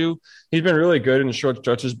surprise you. He's been really good in short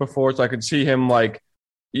stretches before, so I could see him I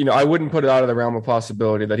wouldn't put it out of the realm of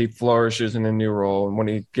possibility that he flourishes in a new role and when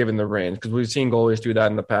he's given the reins, because we've seen goalies do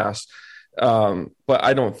that in the past. But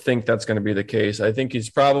I don't think that's going to be the case. I think he's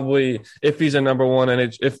probably, if he's a number 1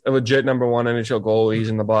 and if a legit number 1 NHL goalie, he's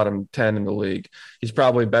in the bottom 10 in the league. He's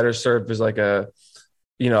probably better served as like a,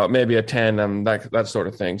 maybe a 10, that sort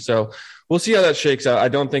of thing. So we'll see how that shakes out. I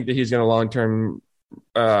don't think that he's going to long-term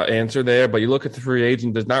answer there, but you look at the free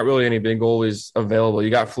agent, there's not really any big goalies available. You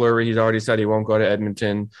got Fleury. He's already said he won't go to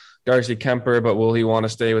Edmonton. Darcy Kemper, but will he want to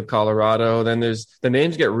stay with Colorado? Then the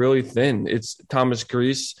names get really thin. It's Thomas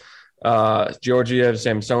Greiss, Georgiev,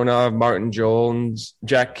 Samsonov, Martin Jones,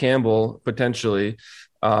 Jack Campbell, potentially.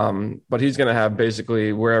 But he's going to have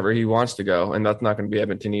basically wherever he wants to go, and that's not going to be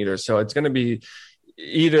Edmonton either. So it's going to be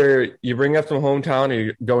either you bring up from hometown or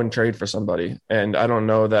you go and trade for somebody. And I don't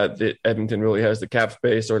know that Edmonton really has the cap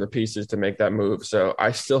space or the pieces to make that move. So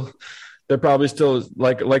they're probably still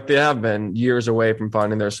like they have been years away from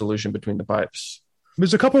finding their solution between the pipes.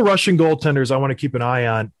 There's a couple of Russian goaltenders I want to keep an eye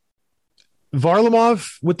on.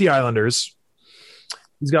 Varlamov with the Islanders.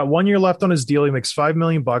 He's got 1 year left on his deal. He makes $5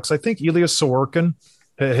 million. I think Ilya Sorokin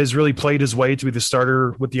has really played his way to be the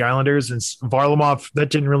starter with the Islanders. And Varlamov, that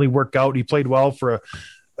didn't really work out. He played well for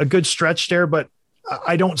a good stretch there, but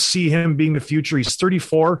I don't see him being the future. He's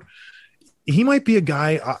 34. He might be a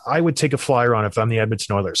guy I would take a flyer on if I'm the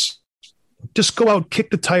Edmonton Oilers. Just go out,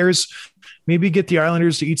 kick the tires, maybe get the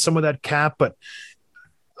Islanders to eat some of that cap. But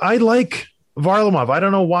I like Varlamov. I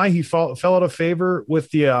don't know why he fell out of favor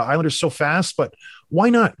with the Islanders so fast, but why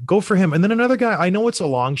not go for him? And then another guy, I know it's a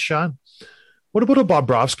long shot. What about a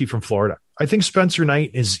Bobrovsky from Florida? I think Spencer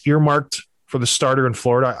Knight is earmarked for the starter in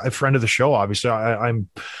Florida. A friend of the show, obviously. I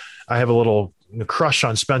have a little crush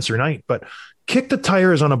on Spencer Knight, but kick the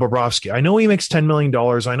tires on a Bobrovsky. I know he makes $10 million.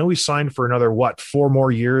 I know he signed for another, 4 more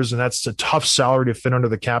years, and that's a tough salary to fit under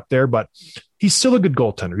the cap there, but he's still a good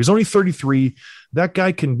goaltender. He's only 33. That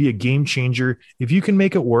guy can be a game changer. If you can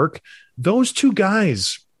make it work, those two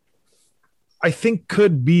guys, I think,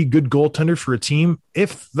 could be good goaltenders for a team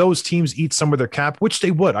if those teams eat some of their cap, which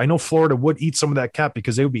they would. I know Florida would eat some of that cap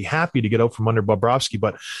because they would be happy to get out from under Bobrovsky.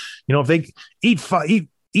 But, if they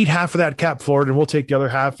eat half of that cap, Florida, and we'll take the other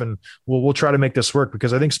half, and we'll try to make this work,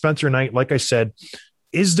 because I think Spencer Knight, like I said,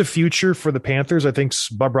 is the future for the Panthers. I think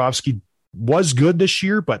Bobrovsky was good this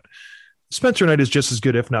year, but Spencer Knight is just as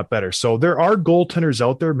good, if not better. So there are goaltenders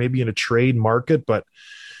out there, maybe in a trade market, but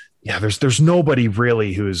Yeah, there's nobody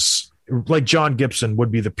really who's like John Gibson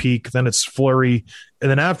would be the peak. Then it's Fleury.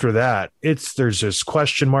 And then after that, there's just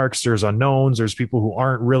question marks. There's unknowns. There's people who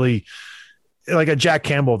aren't really like a Jack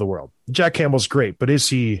Campbell of the world. Jack Campbell's great, but is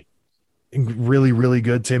he really, really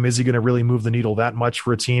good, Tim? Is he going to really move the needle that much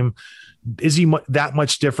for a team? Is he that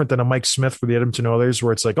much different than a Mike Smith for the Edmonton Oilers,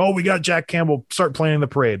 where it's like, oh, we got Jack Campbell, start planning the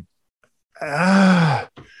parade? I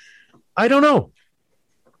don't know.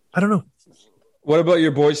 What about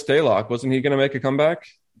your boy Stalock? Wasn't he going to make a comeback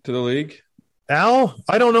to the league? Al,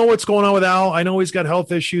 I don't know what's going on with Al. I know he's got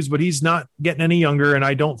health issues, but he's not getting any younger, and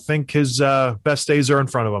I don't think his best days are in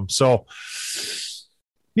front of him. So,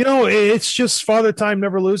 it's just Father Time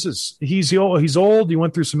never loses. He's old. He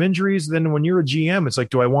went through some injuries. Then when you're a GM, it's like,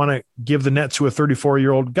 do I want to give the net to a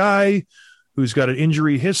 34-year-old guy who's got an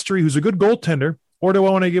injury history, who's a good goaltender, or do I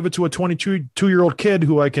want to give it to a 22-year-old kid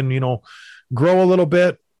who I can, grow a little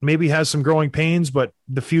bit, maybe has some growing pains, but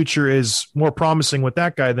the future is more promising with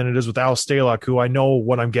that guy than it is with Al Stalock, who I know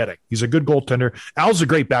what I'm getting. He's a good goaltender. Al's a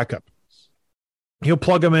great backup. He'll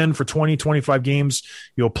plug him in for 20, 25 games.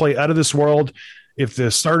 He'll play out of this world. If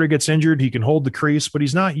the starter gets injured, he can hold the crease, but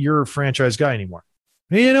he's not your franchise guy anymore.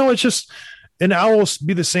 It's just, and Al will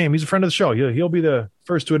be the same. He's a friend of the show. He'll be the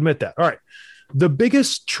first to admit that. All right. The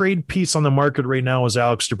biggest trade piece on the market right now is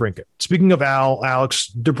Alex DeBrincat. Speaking of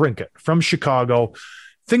Alex DeBrincat from Chicago,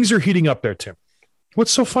 things are heating up there, Tim.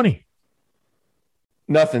 What's so funny?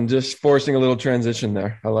 Nothing, just forcing a little transition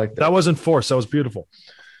there. I like that. That wasn't forced. That was beautiful.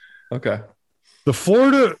 Okay. The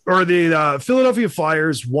Philadelphia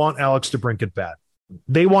Flyers want Alex DeBrincat bad.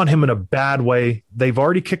 They want him in a bad way. They've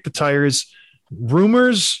already kicked the tires.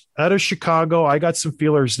 Rumors out of Chicago, I got some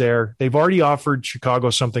feelers there. They've already offered Chicago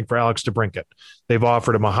something for Alex DeBrincat. They've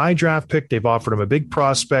offered him a high draft pick. They've offered him a big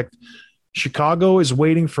prospect. Chicago is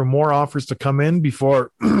waiting for more offers to come in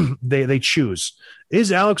before they choose.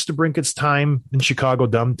 Is Alex DeBrincat's time in Chicago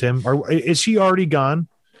done, Tim? Or is he already gone?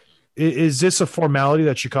 Is this a formality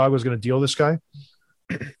that Chicago is going to deal this guy?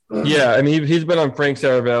 Yeah, I mean, he's been on Frank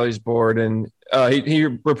Saravalli's board, and he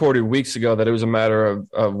reported weeks ago that it was a matter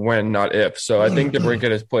of when, not if. So I think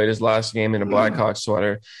DeBrincat has played his last game in a Blackhawks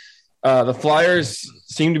sweater. The Flyers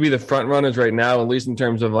seem to be the front runners right now, at least in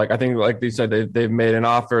terms of I think like they said, they've made an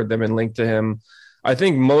offer. They've been linked to him. I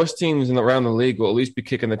think most teams around the league will at least be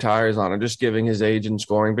kicking the tires on him, just giving his age and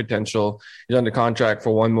scoring potential. He's under contract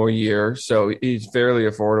for one more year, so he's fairly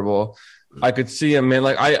affordable. I could see him, man.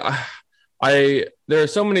 There are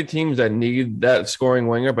so many teams that need that scoring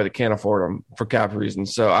winger, but they can't afford him for cap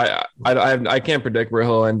reasons. So I can't predict where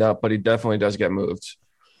he'll end up, but he definitely does get moved.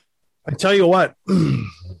 I tell you what,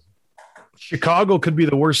 Chicago could be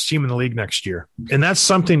the worst team in the league next year. And that's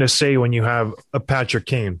something to say when you have a Patrick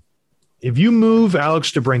Kane. If you move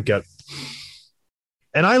Alex DeBrincat,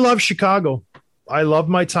 and I love Chicago. I love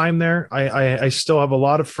my time there. I still have a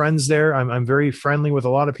lot of friends there. I'm very friendly with a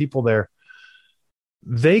lot of people there.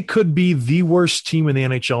 They could be the worst team in the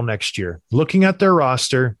NHL next year. Looking at their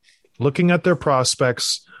roster, looking at their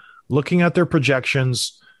prospects, looking at their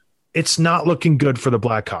projections, it's not looking good for the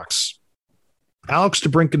Blackhawks. Alex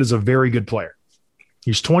DeBrincat is a very good player.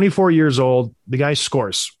 He's 24 years old. The guy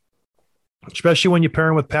scores, especially when you pair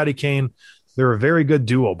him with Patty Kane. They're a very good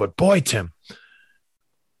duo. But boy, Tim,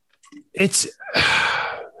 it's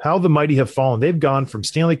how the mighty have fallen. They've gone from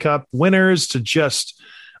Stanley Cup winners to just,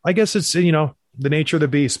 I guess it's, the nature of the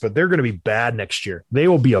beast, but they're going to be bad next year. They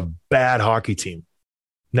will be a bad hockey team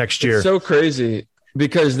next year. It's so crazy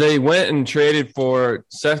because they went and traded for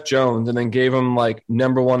Seth Jones and then gave him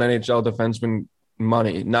number one NHL defenseman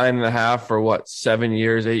money, 9.5 for 7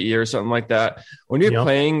 years, 8 years, something like that. When you're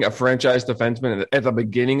playing a franchise defenseman at the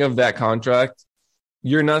beginning of that contract,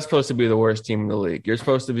 you're not supposed to be the worst team in the league. You're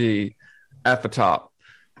supposed to be at the top.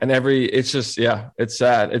 And it's just, it's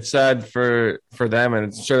sad. It's sad for them. And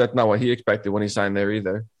it's sure that's not what he expected when he signed there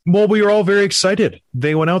either. Well, we were all very excited.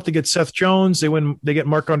 They went out to get Seth Jones. They get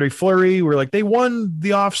Marc-Andre Fleury. We're like, they won the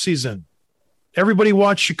offseason. Everybody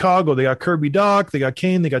watched Chicago. They got Kirby Dach. They got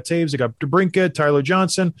Kane. They got Taves. They got DeBrincat, Tyler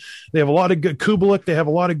Johnson. They have a lot of good Kubelik. They have a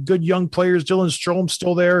lot of good young players. Dylan Strom's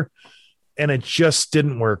still there. And it just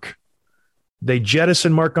didn't work. They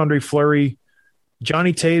jettisoned Marc-Andre Fleury.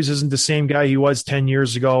 Johnny Taves isn't the same guy he was 10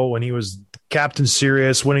 years ago when he was Captain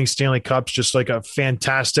Serious, winning Stanley Cups, just like a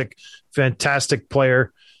fantastic, fantastic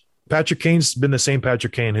player. Patrick Kane's been the same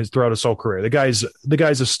Patrick Kane throughout his whole career. The guy's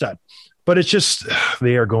a stud. But it's just,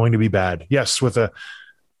 they are going to be bad. Yes, with a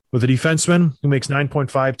defenseman who makes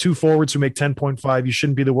 9.5, two forwards who make 10.5, you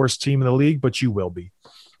shouldn't be the worst team in the league, but you will be.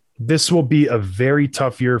 This will be a very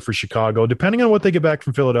tough year for Chicago, depending on what they get back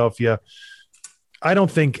from Philadelphia. I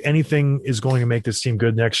don't think anything is going to make this team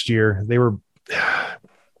good next year.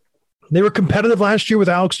 They were competitive last year with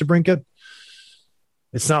Alex DeBrincat.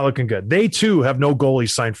 It's not looking good. They, too, have no goalies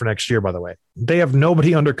signed for next year, by the way. They have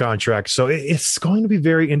nobody under contract. So it's going to be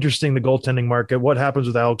very interesting, the goaltending market. What happens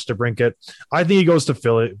with Alex DeBrincat? I think he goes to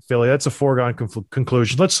Philly. That's a foregone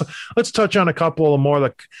conclusion. Let's touch on a couple of more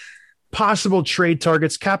like possible trade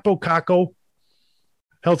targets. Capo Caco,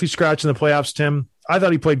 healthy scratch in the playoffs, Tim. I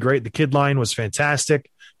thought he played great. The kid line was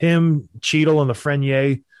fantastic. Him, Cheadle, and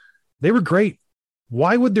Lafreniere, they were great.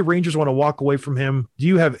 Why would the Rangers want to walk away from him? Do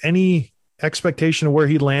you have any expectation of where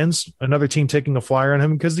he lands? Another team taking a flyer on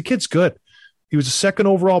him? Because the kid's good. He was a second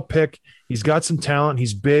overall pick. He's got some talent.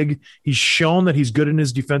 He's big. He's shown that he's good in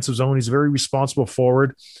his defensive zone. He's a very responsible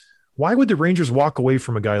forward. Why would the Rangers walk away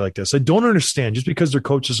from a guy like this? I don't understand. Just because their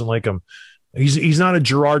coach doesn't like him. He's not a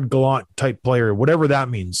Gerard Gallant type player, whatever that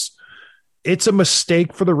means. It's a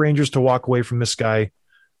mistake for the Rangers to walk away from this guy.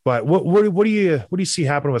 But what do you see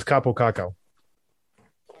happening with Capo Caco?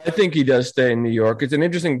 I think he does stay in New York. It's an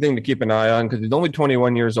interesting thing to keep an eye on because he's only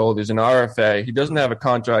 21 years old. He's an RFA. He doesn't have a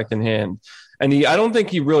contract in hand. And I don't think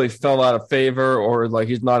he really fell out of favor or like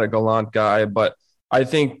he's not a Gallant guy, but I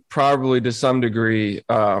think probably to some degree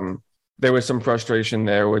there was some frustration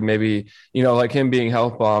there with maybe, like him being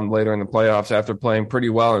health bombed later in the playoffs after playing pretty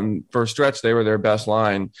well. And for a stretch, they were their best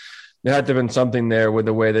line. There had to have been something there with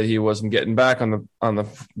the way that he wasn't getting back on the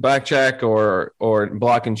back check or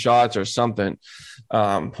blocking shots or something.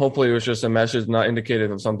 Hopefully it was just a message not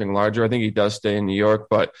indicative of something larger. I think he does stay in New York,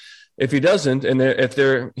 but if he doesn't, and if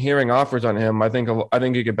they're hearing offers on him, I think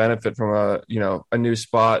he could benefit from a new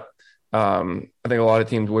spot. I think a lot of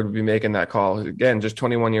teams would be making that call. Again, just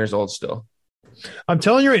 21 years old still. I'm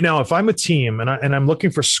telling you right now, if I'm a team and I'm looking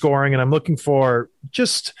for scoring and I'm looking for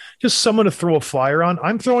just someone to throw a flyer on,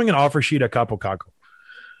 I'm throwing an offer sheet at Capo Caco.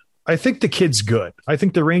 I think the kid's good. I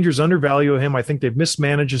think the Rangers undervalue him. I think they've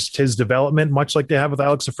mismanaged his development, much like they have with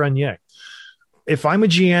Alex Lafreniere. If I'm a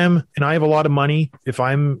GM and I have a lot of money, if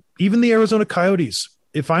I'm even the Arizona Coyotes,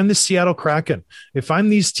 if I'm the Seattle Kraken, if I'm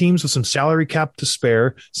these teams with some salary cap to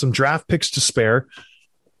spare, some draft picks to spare,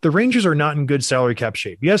 the Rangers are not in good salary cap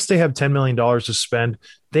shape. Yes, they have $10 million to spend.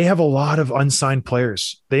 They have a lot of unsigned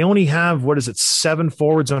players. They only have, 7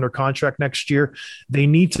 forwards under contract next year. They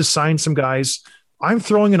need to sign some guys. I'm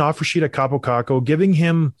throwing an offer sheet at Capo Caco, giving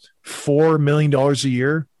him $4 million a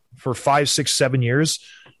year for 5, 6, 7 years.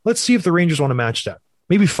 Let's see if the Rangers want to match that.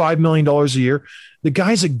 Maybe $5 million a year. The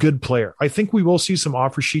guy's a good player. I think we will see some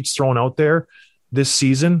offer sheets thrown out there this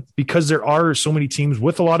season because there are so many teams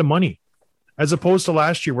with a lot of money, as opposed to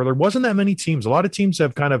last year where there wasn't that many teams. A lot of teams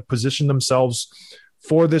have kind of positioned themselves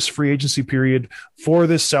for this free agency period, for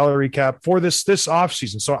this salary cap, for this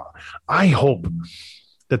offseason. So I hope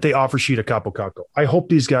that they offer sheet a Capo Caco. I hope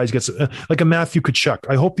these guys get like a Matthew Tkachuk.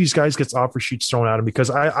 I hope these guys gets offer sheets thrown at him because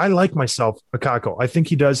I like myself a Caco. I think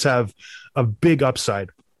he does have a big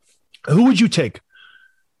upside. Who would you take,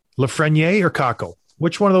 Lafreniere or Caco?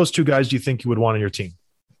 Which one of those two guys do you think you would want on your team?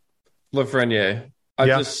 Lafreniere.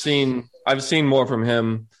 I've seen more from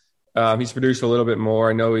him. He's produced a little bit more.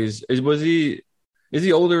 I know is he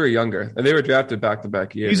older or younger? They were drafted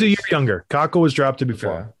back-to-back years. He's a year younger. Caco was drafted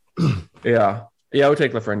before. Yeah. Yeah, I would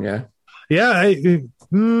take Lafreniere. Yeah,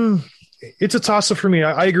 it's a toss-up for me.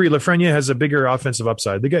 I agree. Lafreniere has a bigger offensive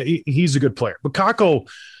upside. The guy, he's a good player. But Caco,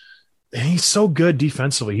 he's so good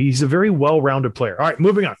defensively. He's a very well-rounded player. All right,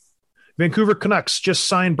 moving on. Vancouver Canucks just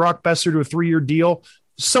signed Brock Besser to a 3-year deal.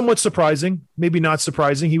 Somewhat surprising, maybe not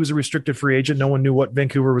surprising. He was a restricted free agent. No one knew what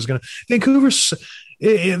Vancouver was going to. Vancouver's,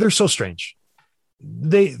 they're so strange.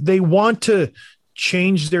 They want to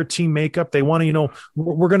change their team makeup. They want to,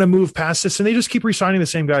 we're going to move past this, and they just keep re-signing the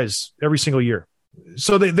same guys every single year.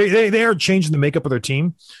 So they aren't changing the makeup of their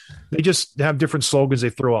team. They just have different slogans they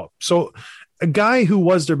throw out. So a guy who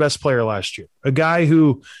was their best player last year, a guy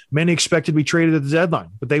who many expected to be traded at the deadline,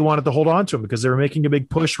 but they wanted to hold on to him because they were making a big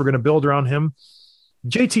push. We're going to build around him.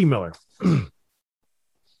 JT Miller.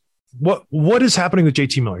 What is happening with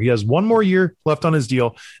JT Miller? He has one more year left on his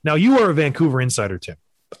deal. Now, you are a Vancouver insider, Tim.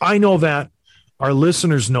 I know that. Our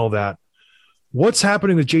listeners know that. What's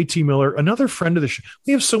happening with JT Miller? Another friend of the show.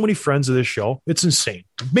 We have so many friends of this show. It's insane.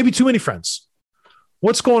 Maybe too many friends.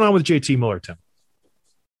 What's going on with JT Miller, Tim?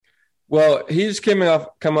 Well, he's come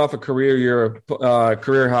off a career year of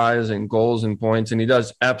career highs and goals and points, and he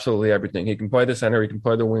does absolutely everything. He can play the center, he can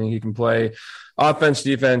play the wing, he can play offense,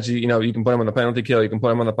 defense. You can put him on the penalty kill, you can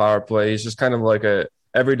put him on the power play. He's just kind of like a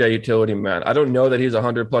everyday utility man. I don't know that he's a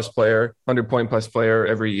 100-point plus player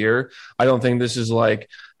every year. I don't think this is like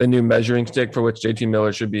the new measuring stick for which JT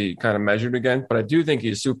Miller should be kind of measured against, but I do think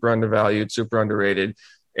he's super undervalued, super underrated.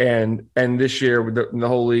 And this year, the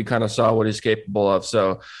whole league kind of saw what he's capable of.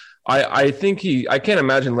 So I think I can't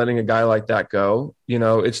imagine letting a guy like that go. You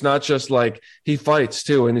know, it's not just like he fights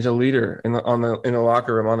too, and he's a leader in the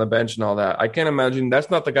locker room, on the bench, and all that. I can't imagine that's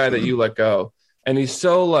not the guy that you let go. And he's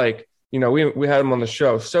so like, you know, we had him on the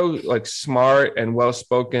show, so like smart and well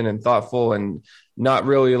spoken and thoughtful, and not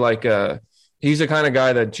really like he's the kind of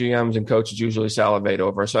guy that GMs and coaches usually salivate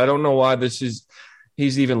over. So I don't know why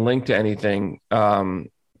he's even linked to anything,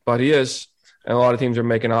 but he is. And a lot of teams are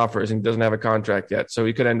making offers, and he doesn't have a contract yet, so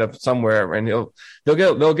he could end up somewhere, and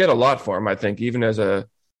they'll get a lot for him. I think, even as do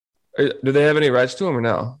they have any rights to him or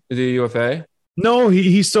no? Is he a UFA? No,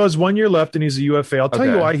 he still has 1 year left, and he's a UFA. I'll tell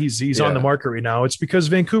you why he's on the market right now. It's because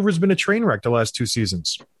Vancouver's been a train wreck the last 2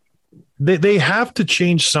 seasons. They have to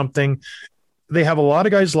change something. They have a lot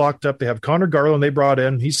of guys locked up. They have Connor Garland they brought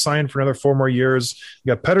in. He's signed for another 4 more years.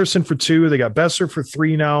 You got Pettersson for 2. They got Besser for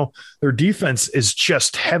 3 now. Their defense is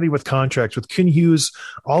just heavy with contracts. With Ken Hughes,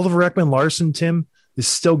 Oliver Ekman-Larsson, Tim, is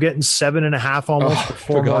still getting 7.5 almost for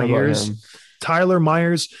 4 more years. Tyler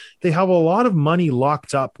Myers. They have a lot of money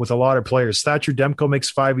locked up with a lot of players. Thatcher Demko makes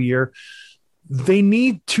 5 a year. They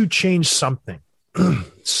need to change something.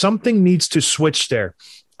 Something needs to switch there.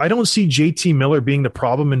 I don't see JT Miller being the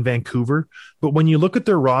problem in Vancouver, but when you look at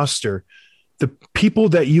their roster, the people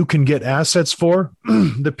that you can get assets for,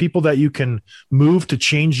 the people that you can move to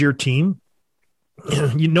change your team,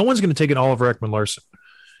 no one's going to take an Oliver Ekman-Larsson.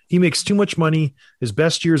 He makes too much money. His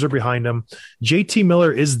best years are behind him. JT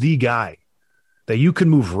Miller is the guy that you can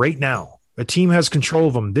move right now. A team has control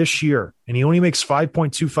of him this year, and he only makes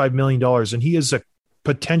 $5.25 million, and he is a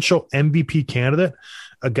potential MVP candidate,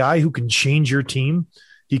 a guy who can change your team.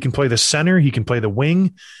 He can play the center. He can play the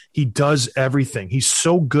wing. He does everything. He's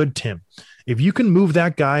so good, Tim. If you can move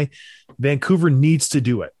that guy, Vancouver needs to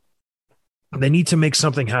do it. They need to make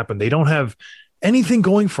something happen. They don't have anything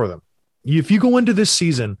going for them. If you go into this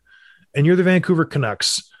season and you're the Vancouver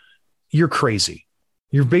Canucks, you're crazy.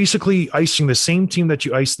 You're basically icing the same team that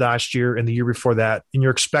you iced last year and the year before that, and you're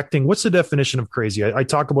expecting – what's the definition of crazy? I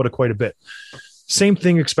talk about it quite a bit. Same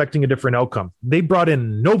thing, expecting a different outcome. They brought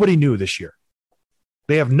in nobody new this year.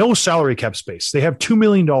 They have no salary cap space. They have $2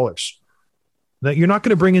 million. Now, you're not going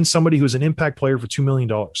to bring in somebody who's an impact player for $2 million.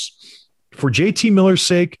 For JT Miller's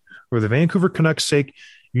sake, or the Vancouver Canucks' sake,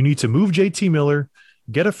 you need to move JT Miller,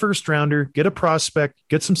 get a first rounder, get a prospect,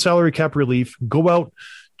 get some salary cap relief, go out,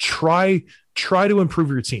 try to improve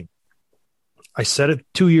your team. I said it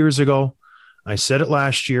 2 years ago. I said it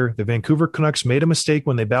last year. The Vancouver Canucks made a mistake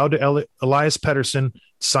when they bowed to Elias Pettersson,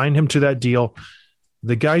 signed him to that deal.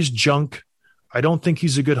 The guy's junk. I don't think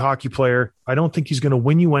he's a good hockey player. I don't think he's going to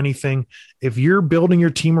win you anything. If you're building your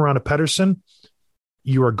team around a Pettersson,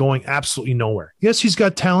 you are going absolutely nowhere. Yes, he's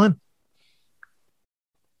got talent.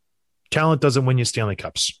 Talent doesn't win you Stanley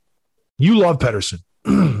Cups. You love Pettersson.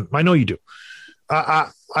 I know you do.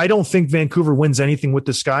 I don't think Vancouver wins anything with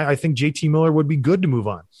this guy. I think JT Miller would be good to move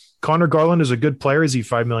on. Connor Garland is a good player. Is he a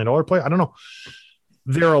 $5 million player? I don't know.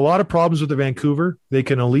 There are a lot of problems with the Vancouver. They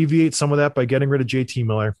can alleviate some of that by getting rid of JT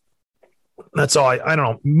Miller. That's all. I don't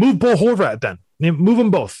know. Move Bo Horvat then. Move them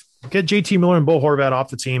both. Get JT Miller and Bo Horvat off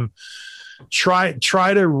the team. Try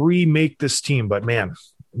to remake this team. But, man,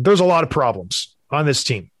 there's a lot of problems on this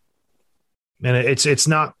team. And it's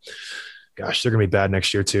not – gosh, they're going to be bad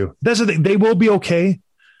next year too. That's the thing. They will be okay.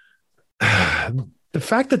 The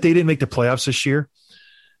fact that they didn't make the playoffs this year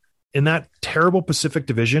in that terrible Pacific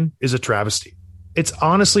Division is a travesty. It's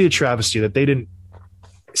honestly a travesty that they didn't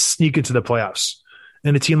sneak into the playoffs.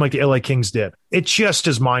 And a team like the LA Kings did. It just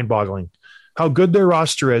is mind-boggling how good their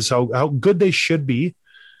roster is, how good they should be.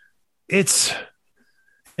 And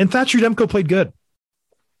Thatcher Demko played good.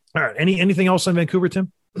 All right. Anything else on Vancouver,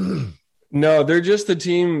 Tim? No, they're just the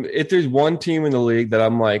team. If there's one team in the league that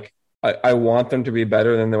I'm like, I want them to be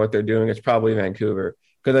better than what they're doing, it's probably Vancouver.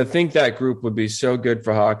 Because I think that group would be so good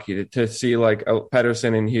for hockey to see like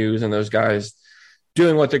Pettersson and Hughes and those guys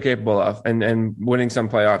doing what they're capable of and winning some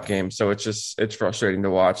playoff games. So it's frustrating to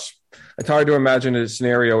watch. It's hard to imagine a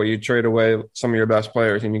scenario where you trade away some of your best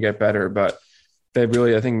players and you get better, but they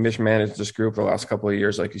really, I think, mismanaged this group the last couple of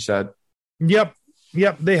years, like you said. Yep,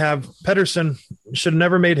 they have. Pettersson should have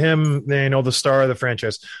never made him, the star of the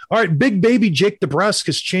franchise. All right, Big Baby Jake DeBrusk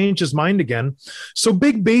has changed his mind again. So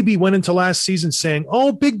Big Baby went into last season saying,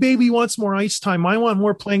 "Oh, Big Baby wants more ice time. I want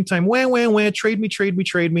more playing time. Wah. Trade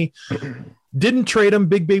me." Didn't trade him.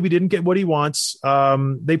 Big Baby didn't get what he wants.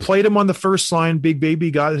 They played him on the first line. Big Baby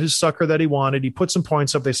got his sucker that he wanted. He put some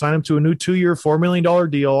points up. They signed him to a new 2-year, $4 million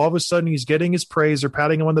deal. All of a sudden, he's getting his praise. They're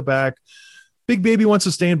patting him on the back. Big Baby wants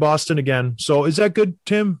to stay in Boston again. So is that good,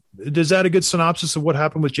 Tim? Is that a good synopsis of what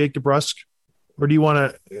happened with Jake DeBrusk? Or do you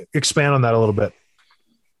want to expand on that a little bit?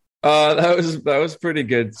 That was pretty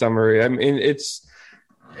good summary. I mean, it's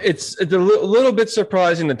a little bit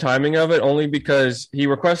surprising the timing of it, only because he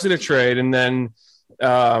requested a trade, and then,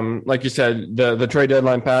 like you said, the trade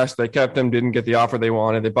deadline passed. They kept him, didn't get the offer they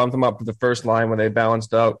wanted. They bumped him up to the first line when they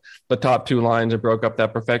balanced out the top two lines and broke up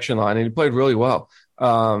that perfection line, and he played really well.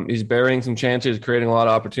 He's burying some chances, creating a lot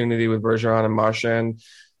of opportunity with Bergeron and Marchand,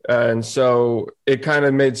 and so it kind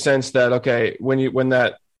of made sense that, okay, when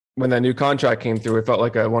that new contract came through, it felt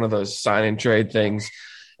like one of those sign and trade things,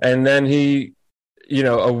 and then he,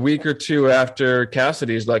 a week or two after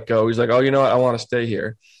Cassidy's let go, he's like, oh, you know what? I want to stay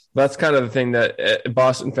here. That's kind of the thing that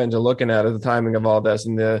Boston fans are looking at the timing of all this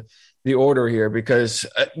and the order here, because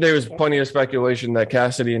there was plenty of speculation that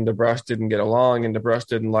Cassidy and DeBrusk didn't get along, and DeBrusk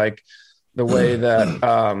didn't like the way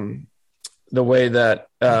that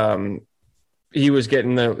he was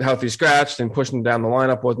getting the healthy scratched and pushing down the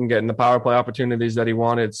lineup, wasn't getting the power play opportunities that he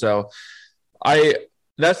wanted. So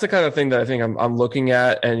that's the kind of thing that I think I'm looking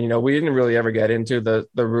at. And, we didn't really ever get into the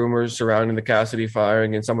rumors surrounding the Cassidy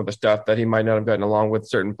firing and some of the stuff that he might not have gotten along with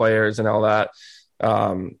certain players and all that.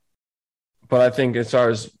 But I think as far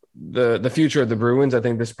as the future of the Bruins, I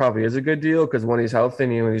think this probably is a good deal, because when he's healthy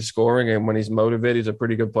and when he's scoring and when he's motivated, he's a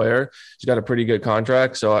pretty good player. He's got a pretty good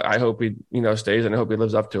contract. So I hope he, stays, and I hope he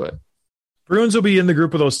lives up to it. Bruins will be in the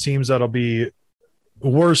group of those teams that'll be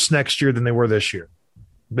worse next year than they were this year.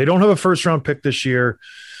 They don't have a first-round pick this year.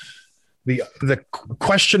 The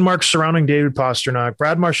question marks surrounding David Pastrnak,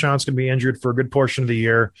 Brad Marchand's going to be injured for a good portion of the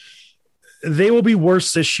year. They will be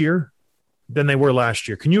worse this year than they were last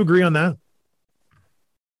year. Can you agree on that?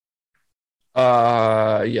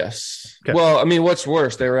 Yes. Okay. Well, I mean, what's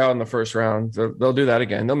worse? They were out in the first round. They'll do that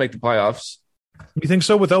again. They'll make the playoffs. You think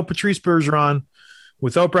so? Without Patrice Bergeron,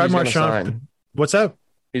 without Brad Marchand? What's that?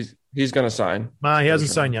 He's going to sign. He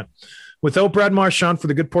hasn't signed yet. Without Brad Marchand for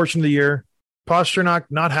the good portion of the year, Pastrnak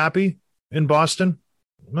not happy in Boston.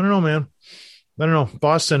 I don't know, man. I don't know.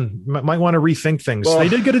 Boston might want to rethink things. Well, they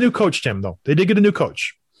did get a new coach, Tim, though. They did get a new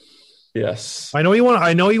coach. Yes. I know you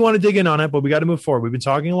want to dig in on it, but we got to move forward. We've been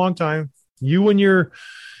talking a long time. You and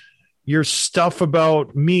your stuff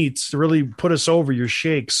about meats to really put us over, your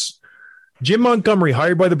shakes. Jim Montgomery,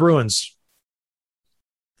 hired by the Bruins.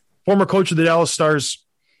 Former coach of the Dallas Stars.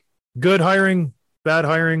 Good hiring, bad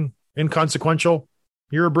hiring, inconsequential.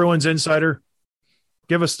 You're a Bruins insider.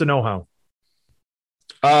 Give us the know-how.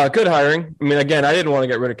 Good hiring. I mean, again, I didn't want to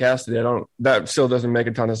get rid of Cassidy. That still doesn't make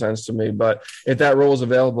a ton of sense to me. But if that role is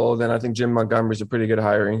available, then I think Jim Montgomery's a pretty good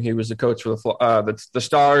hiring. He was the coach for the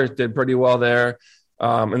Stars, did pretty well there.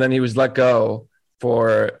 And then he was let go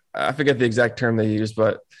for, I forget the exact term they used,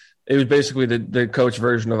 but it was basically the coach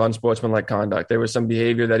version of unsportsmanlike conduct. There was some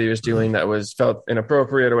behavior that he was doing that was felt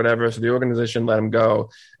inappropriate or whatever. So the organization let him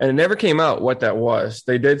go. And it never came out what that was.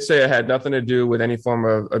 They did say it had nothing to do with any form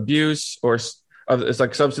of abuse or it's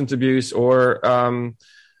like substance abuse or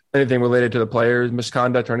anything related to the players'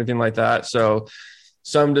 misconduct or anything like that. So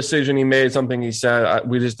some decision he made, something he said,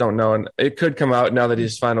 we just don't know. And it could come out now that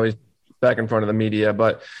he's finally back in front of the media.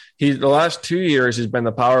 But the last 2 years, he's been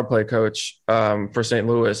the power play coach for St.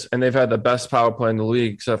 Louis, and they've had the best power play in the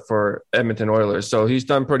league except for Edmonton Oilers. So he's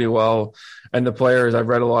done pretty well. And the players, I've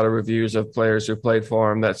read a lot of reviews of players who played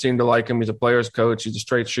for him that seem to like him. He's a player's coach. He's a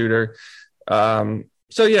straight shooter.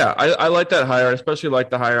 So, yeah, I like that hire. I especially like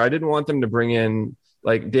the hire. I didn't want them to bring in,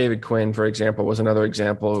 like, David Quinn, for example, was another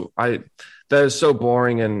example. That is so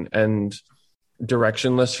boring and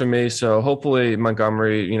directionless for me. So hopefully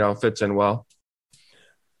Montgomery, fits in well.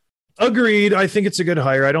 Agreed. I think it's a good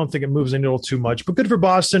hire. I don't think it moves the needle too much, but good for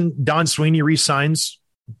Boston. Don Sweeney re-signs.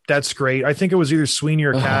 That's great. I think it was either Sweeney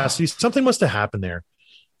or Cassidy. Something must have happened there.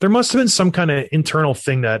 There must have been some kind of internal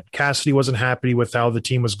thing that Cassidy wasn't happy with how the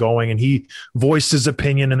team was going, and he voiced his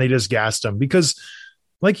opinion, and they just gassed him because,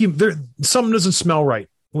 something doesn't smell right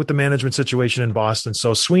with the management situation in Boston.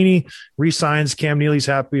 So Sweeney re-signs. Cam Neely's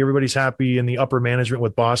happy. Everybody's happy in the upper management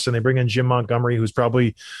with Boston. They bring in Jim Montgomery, who's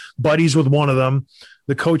probably buddies with one of them.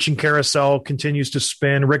 The coaching carousel continues to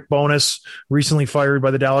spin. Rick Bowness, recently fired by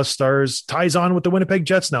the Dallas Stars, ties on with the Winnipeg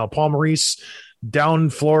Jets now. Paul Maurice down in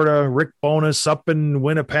Florida, Rick Bowness up in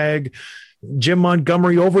Winnipeg, Jim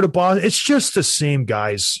Montgomery over to Boston. It's just the same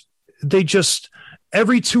guys. They just,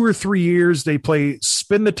 every 2 or 3 years, they play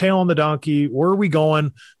spin the tail on the donkey. Where are we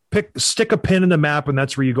going? Stick a pin in the map, and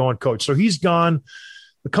that's where you go and coach. So he's gone.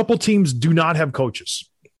 A couple teams do not have coaches.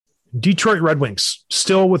 Detroit Red Wings,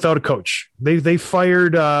 still without a coach. They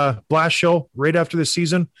fired Blashill right after the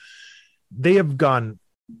season. They have gone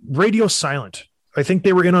radio silent I think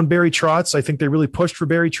they were in on Barry Trotz. I think they really pushed for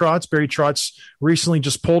Barry Trotz. Barry Trotz recently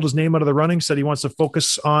just pulled his name out of the running, said he wants to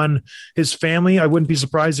focus on his family. I wouldn't be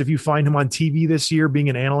surprised if you find him on TV this year being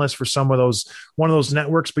an analyst for one of those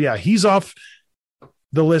networks. But yeah, he's off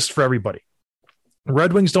the list for everybody.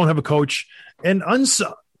 Red Wings don't have a coach. And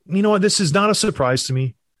you know what? This is not a surprise to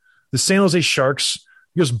me. The San Jose Sharks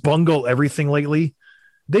just bungle everything lately.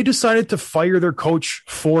 They decided to fire their coach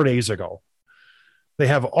 4 days ago. They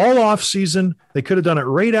have all off season. They could have done it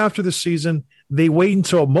right after the season. They wait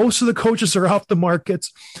until most of the coaches are off the market.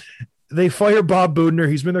 They fire Bob Budner.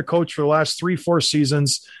 He's been their coach for the last 3-4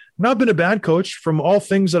 seasons. Not been a bad coach from all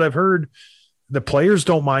things that I've heard. The players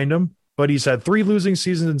don't mind him, but he's had 3 losing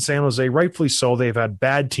seasons in San Jose, rightfully so. They've had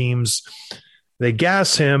bad teams. They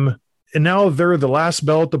gas him, and now they're the last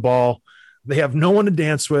bell at the ball. They have no one to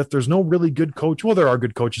dance with. There's no really good coach. Well, there are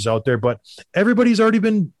good coaches out there, but everybody's already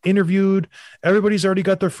been interviewed. Everybody's already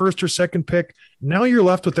got their first or second pick. Now you're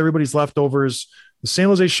left with everybody's leftovers. The San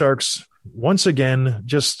Jose Sharks, once again,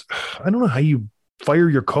 I don't know how you fire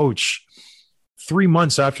your coach 3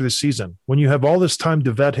 months after the season when you have all this time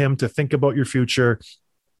to vet him, to think about your future.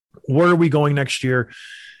 Where are we going next year?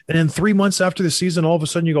 And then 3 months after the season, all of a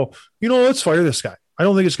sudden you go, let's fire this guy. I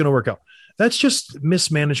don't think it's going to work out. That's just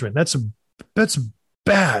mismanagement. That's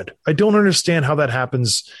bad. I don't understand how that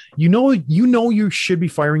happens. You know you should be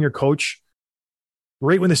firing your coach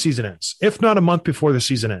right when the season ends, if not a month before the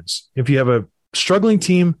season ends. If you have a struggling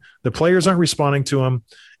team, the players aren't responding to them.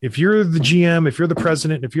 If you're the GM, if you're the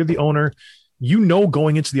president, if you're the owner,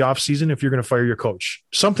 going into the offseason if you're going to fire your coach.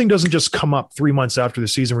 Something doesn't just come up 3 months after the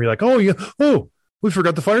season where you're like, we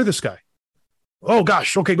forgot to fire this guy. Oh,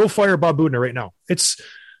 gosh. Okay, go fire Bob Budner right now.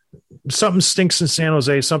 Something stinks in San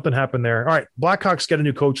Jose. Something happened there. All right, Blackhawks get a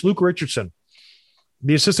new coach, Luke Richardson,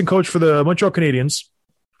 the assistant coach for the Montreal Canadiens.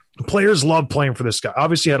 Players love playing for this guy.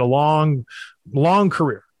 Obviously had a long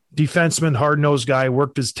career. Defenseman, hard-nosed guy,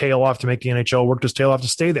 worked his tail off to make the NHL, worked his tail off to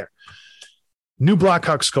stay there. New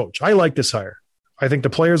Blackhawks coach. I like this hire. I think the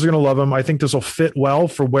players are going to love him. I think this will fit well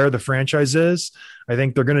for where the franchise is. I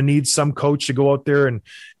think they're going to need some coach to go out there and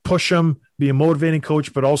push them, be a motivating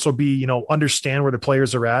coach, but also be, understand where the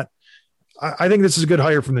players are at. I think this is a good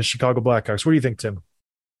hire from the Chicago Blackhawks. What do you think, Tim?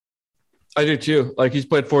 I do too. Like, he's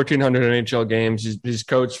played 1,400 NHL games. He's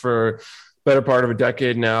coached for better part of a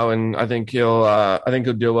decade now, and I think he'll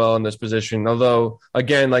do well in this position. Although,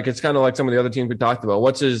 again, like, it's kind of like some of the other teams we talked about.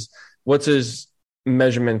 What's his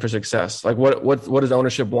measurement for success? Like, what does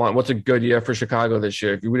ownership want? What's a good year for Chicago this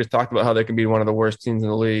year? If we just talked about how they can be one of the worst teams in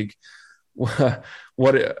the league,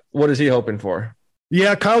 what is he hoping for?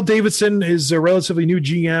 Yeah, Kyle Davidson is a relatively new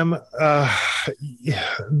GM.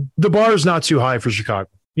 The bar is not too high for Chicago.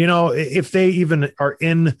 If they even are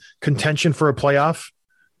in contention for a playoff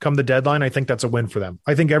come the deadline, I think that's a win for them.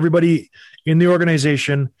 I think everybody in the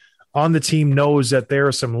organization, on the team, knows that there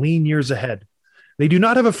are some lean years ahead. They do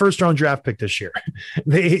not have a first-round draft pick this year.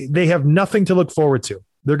 They have nothing to look forward to.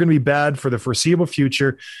 They're going to be bad for the foreseeable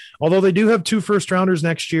future, although they do have 2 first-rounders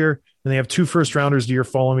next year, and they have 2 first-rounders the year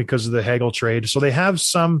following because of the Hagel trade. So they have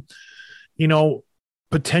some,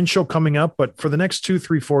 potential coming up, but for the next 2,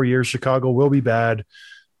 3, 4 years, Chicago will be bad.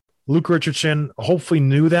 Luke Richardson hopefully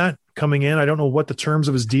knew that coming in. I don't know what the terms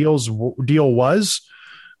of his deal was,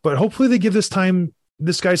 but hopefully they give this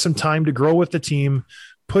guy some time to grow with the team,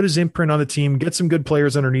 put his imprint on the team, get some good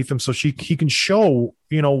players underneath him so he can show,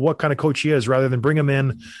 what kind of coach he is, rather than bring him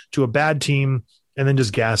in to a bad team and then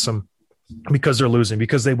just gas him because they're losing,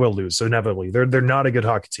 because they will lose. So inevitably they're not a good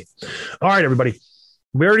hockey team. All right, everybody.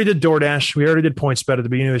 We already did DoorDash. We already did PointsBet at the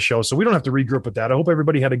beginning of the show, so we don't have to regroup with that. I hope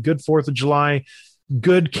everybody had a good 4th of July,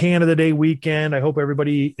 good Canada Day weekend. I hope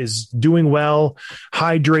everybody is doing well,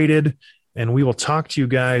 hydrated, and we will talk to you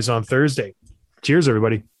guys on Thursday. Cheers,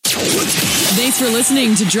 everybody. Thanks for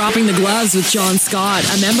listening to Dropping the Gloves with John Scott,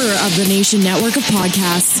 a member of the Nation Network of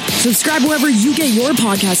Podcasts. Subscribe wherever you get your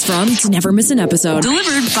podcasts from to never miss an episode.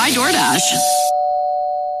 Delivered by DoorDash.